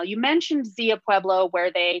voting by mail? You mentioned Zia Pueblo,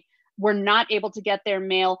 where they were not able to get their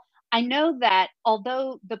mail. I know that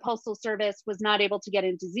although the Postal Service was not able to get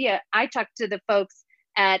into Zia, I talked to the folks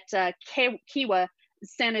at Kiwa,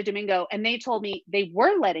 Santo Domingo, and they told me they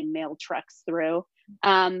were letting mail trucks through,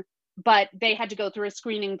 but they had to go through a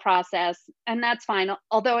screening process, and that's fine,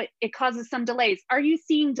 although it causes some delays. Are you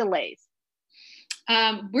seeing delays?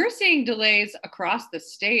 We're seeing delays across the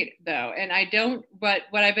state, though, and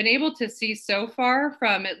what I've been able to see so far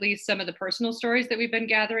from at least some of the personal stories that we've been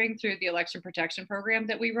gathering through the election protection program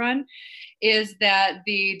that we run is that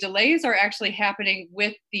the delays are actually happening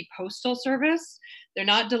with the Postal Service. They're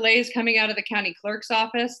not delays coming out of the county clerk's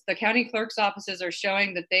office. The county clerk's offices are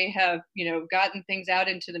showing that they have, gotten things out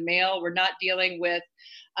into the mail. We're not dealing with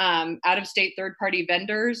out-of-state third-party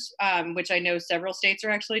vendors, which I know several states are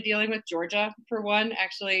actually dealing with. Georgia, for one,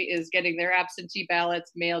 actually is getting their absentee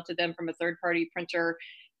ballots mailed to them from a third-party printer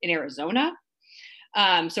in Arizona.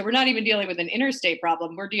 So we're not even dealing with an interstate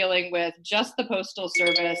problem. We're dealing with just the Postal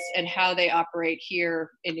Service and how they operate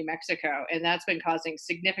here in New Mexico. And that's been causing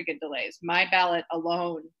significant delays. My ballot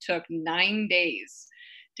alone took 9 days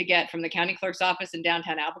to get from the county clerk's office in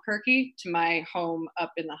downtown Albuquerque to my home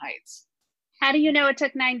up in the Heights. How do you know it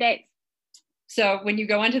took 9 days? So when you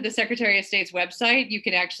go onto the Secretary of State's website, you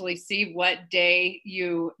can actually see what day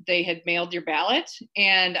they had mailed your ballot.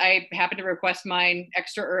 And I happened to request mine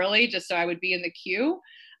extra early just so I would be in the queue.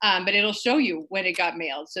 But it'll show you when it got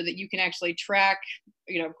mailed so that you can actually track,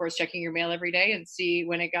 of course, checking your mail every day and see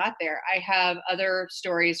when it got there. I have other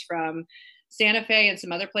stories from Santa Fe and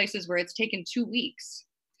some other places where it's taken 2 weeks.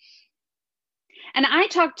 And I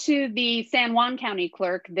talked to the San Juan County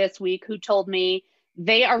clerk this week who told me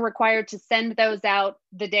they are required to send those out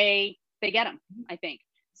the day they get them, I think.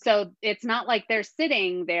 So it's not like they're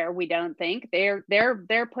sitting there, we don't think. They're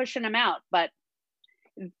pushing them out, but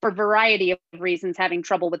for a variety of reasons, having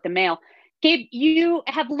trouble with the mail. Gabe, you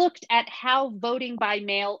have looked at how voting by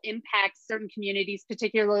mail impacts certain communities,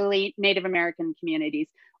 particularly Native American communities.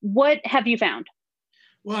 What have you found?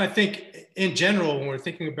 Well, I think in general, when we're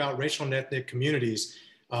thinking about racial and ethnic communities,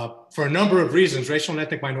 for a number of reasons, racial and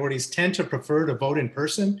ethnic minorities tend to prefer to vote in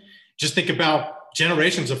person. Just think about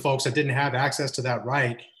generations of folks that didn't have access to that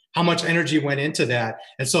right how much energy went into that.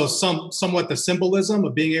 And so somewhat the symbolism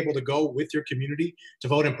of being able to go with your community to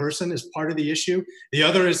vote in person is part of the issue. The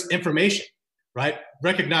other is information, right?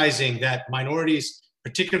 Recognizing that minorities,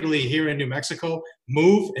 particularly here in New Mexico,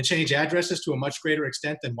 move and change addresses to a much greater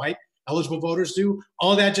extent than white eligible voters do.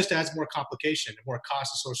 All that just adds more complication and more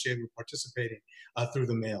cost associated with participating through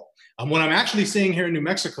the mail. What I'm actually seeing here in New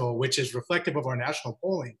Mexico, which is reflective of our national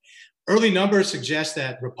polling, early numbers suggest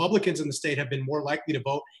that Republicans in the state have been more likely to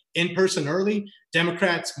vote in person early,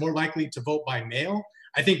 Democrats more likely to vote by mail.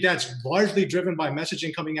 I think that's largely driven by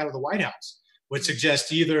messaging coming out of the White House, which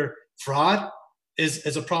suggests either fraud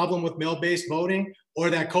is a problem with mail-based voting, or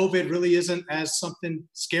that COVID really isn't as something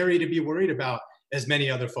scary to be worried about as many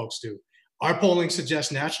other folks do. Our polling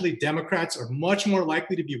suggests naturally Democrats are much more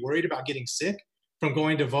likely to be worried about getting sick from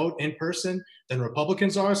going to vote in person than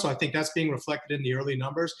Republicans are. So I think that's being reflected in the early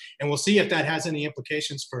numbers. And we'll see if that has any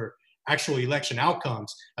implications for actual election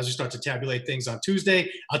outcomes as we start to tabulate things on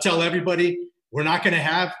Tuesday. I'll tell everybody, we're not going to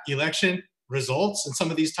have election results in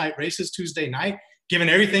some of these tight races Tuesday night, given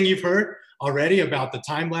everything you've heard already about the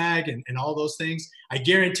time lag and all those things. I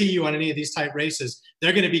guarantee you on any of these tight races,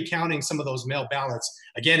 they're going to be counting some of those mail ballots.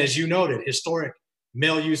 Again, as you noted, historic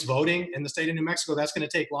mail use voting in the state of New Mexico, that's going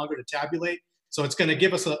to take longer to tabulate. So it's going to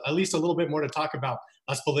give us at least a little bit more to talk about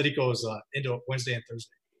us politicos into Wednesday and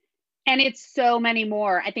Thursday. And it's so many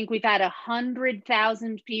more. I think we've had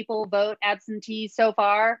 100,000 people vote absentee so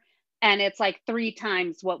far, and it's like 3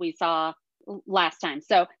 times what we saw last time.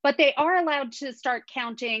 So, but they are allowed to start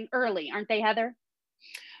counting early, aren't they, Heather?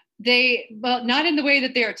 Well, not in the way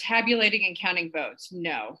that they are tabulating and counting votes.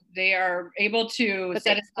 No, they are able to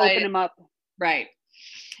set aside, open them up. Right.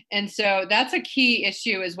 And so that's a key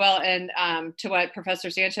issue as well. And to what Professor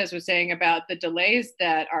Sanchez was saying about the delays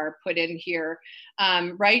that are put in here,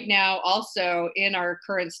 right now also in our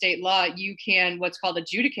current state law, you can what's called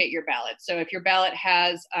adjudicate your ballot. So if your ballot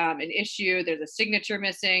has an issue, there's a signature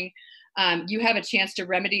missing, you have a chance to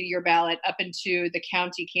remedy your ballot up into the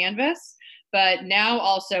county canvas. But now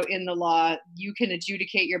also in the law, you can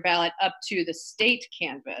adjudicate your ballot up to the state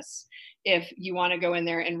canvas if you want to go in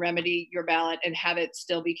there and remedy your ballot and have it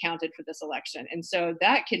still be counted for this election. And so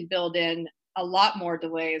that can build in a lot more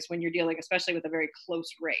delays when you're dealing, especially with a very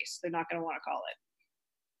close race. They're not going to want to call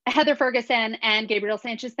it. Heather Ferguson and Gabriel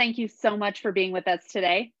Sanchez, thank you so much for being with us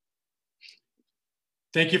today.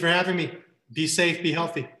 Thank you for having me. Be safe, be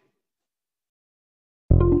healthy.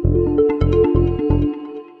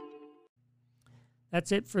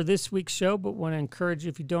 That's it for this week's show, but want to encourage you,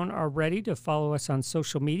 if you don't already, to follow us on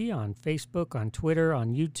social media, on Facebook, on Twitter,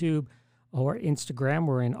 on YouTube, or Instagram.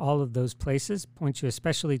 We're in all of those places. Point you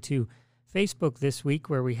especially to Facebook this week,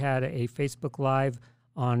 where we had a Facebook Live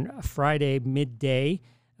on Friday midday,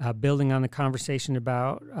 building on the conversation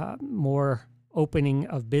about more opening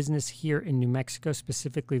of business here in New Mexico,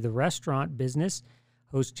 specifically the restaurant business.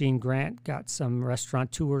 Host Gene Grant got some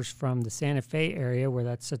restaurant tours from the Santa Fe area, where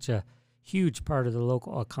that's such a huge part of the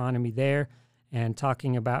local economy there, and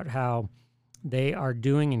talking about how they are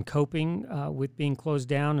doing and coping with being closed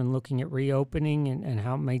down and looking at reopening and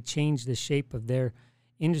how it may change the shape of their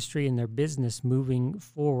industry and their business moving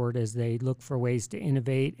forward as they look for ways to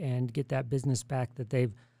innovate and get that business back that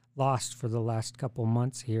they've lost for the last couple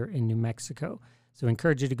months here in New Mexico. So I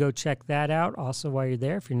encourage you to go check that out. Also, while you're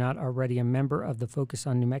there, if you're not already a member of the Focus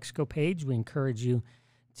on New Mexico page, we encourage you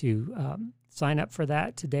to sign up for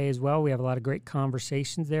that today as well. We have a lot of great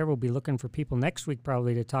conversations there. We'll be looking for people next week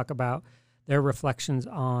probably to talk about their reflections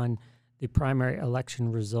on the primary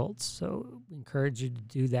election results. So we encourage you to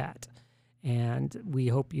do that. And we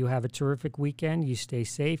hope you have a terrific weekend. You stay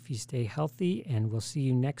safe, you stay healthy, and we'll see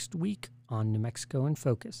you next week on New Mexico in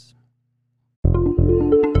Focus.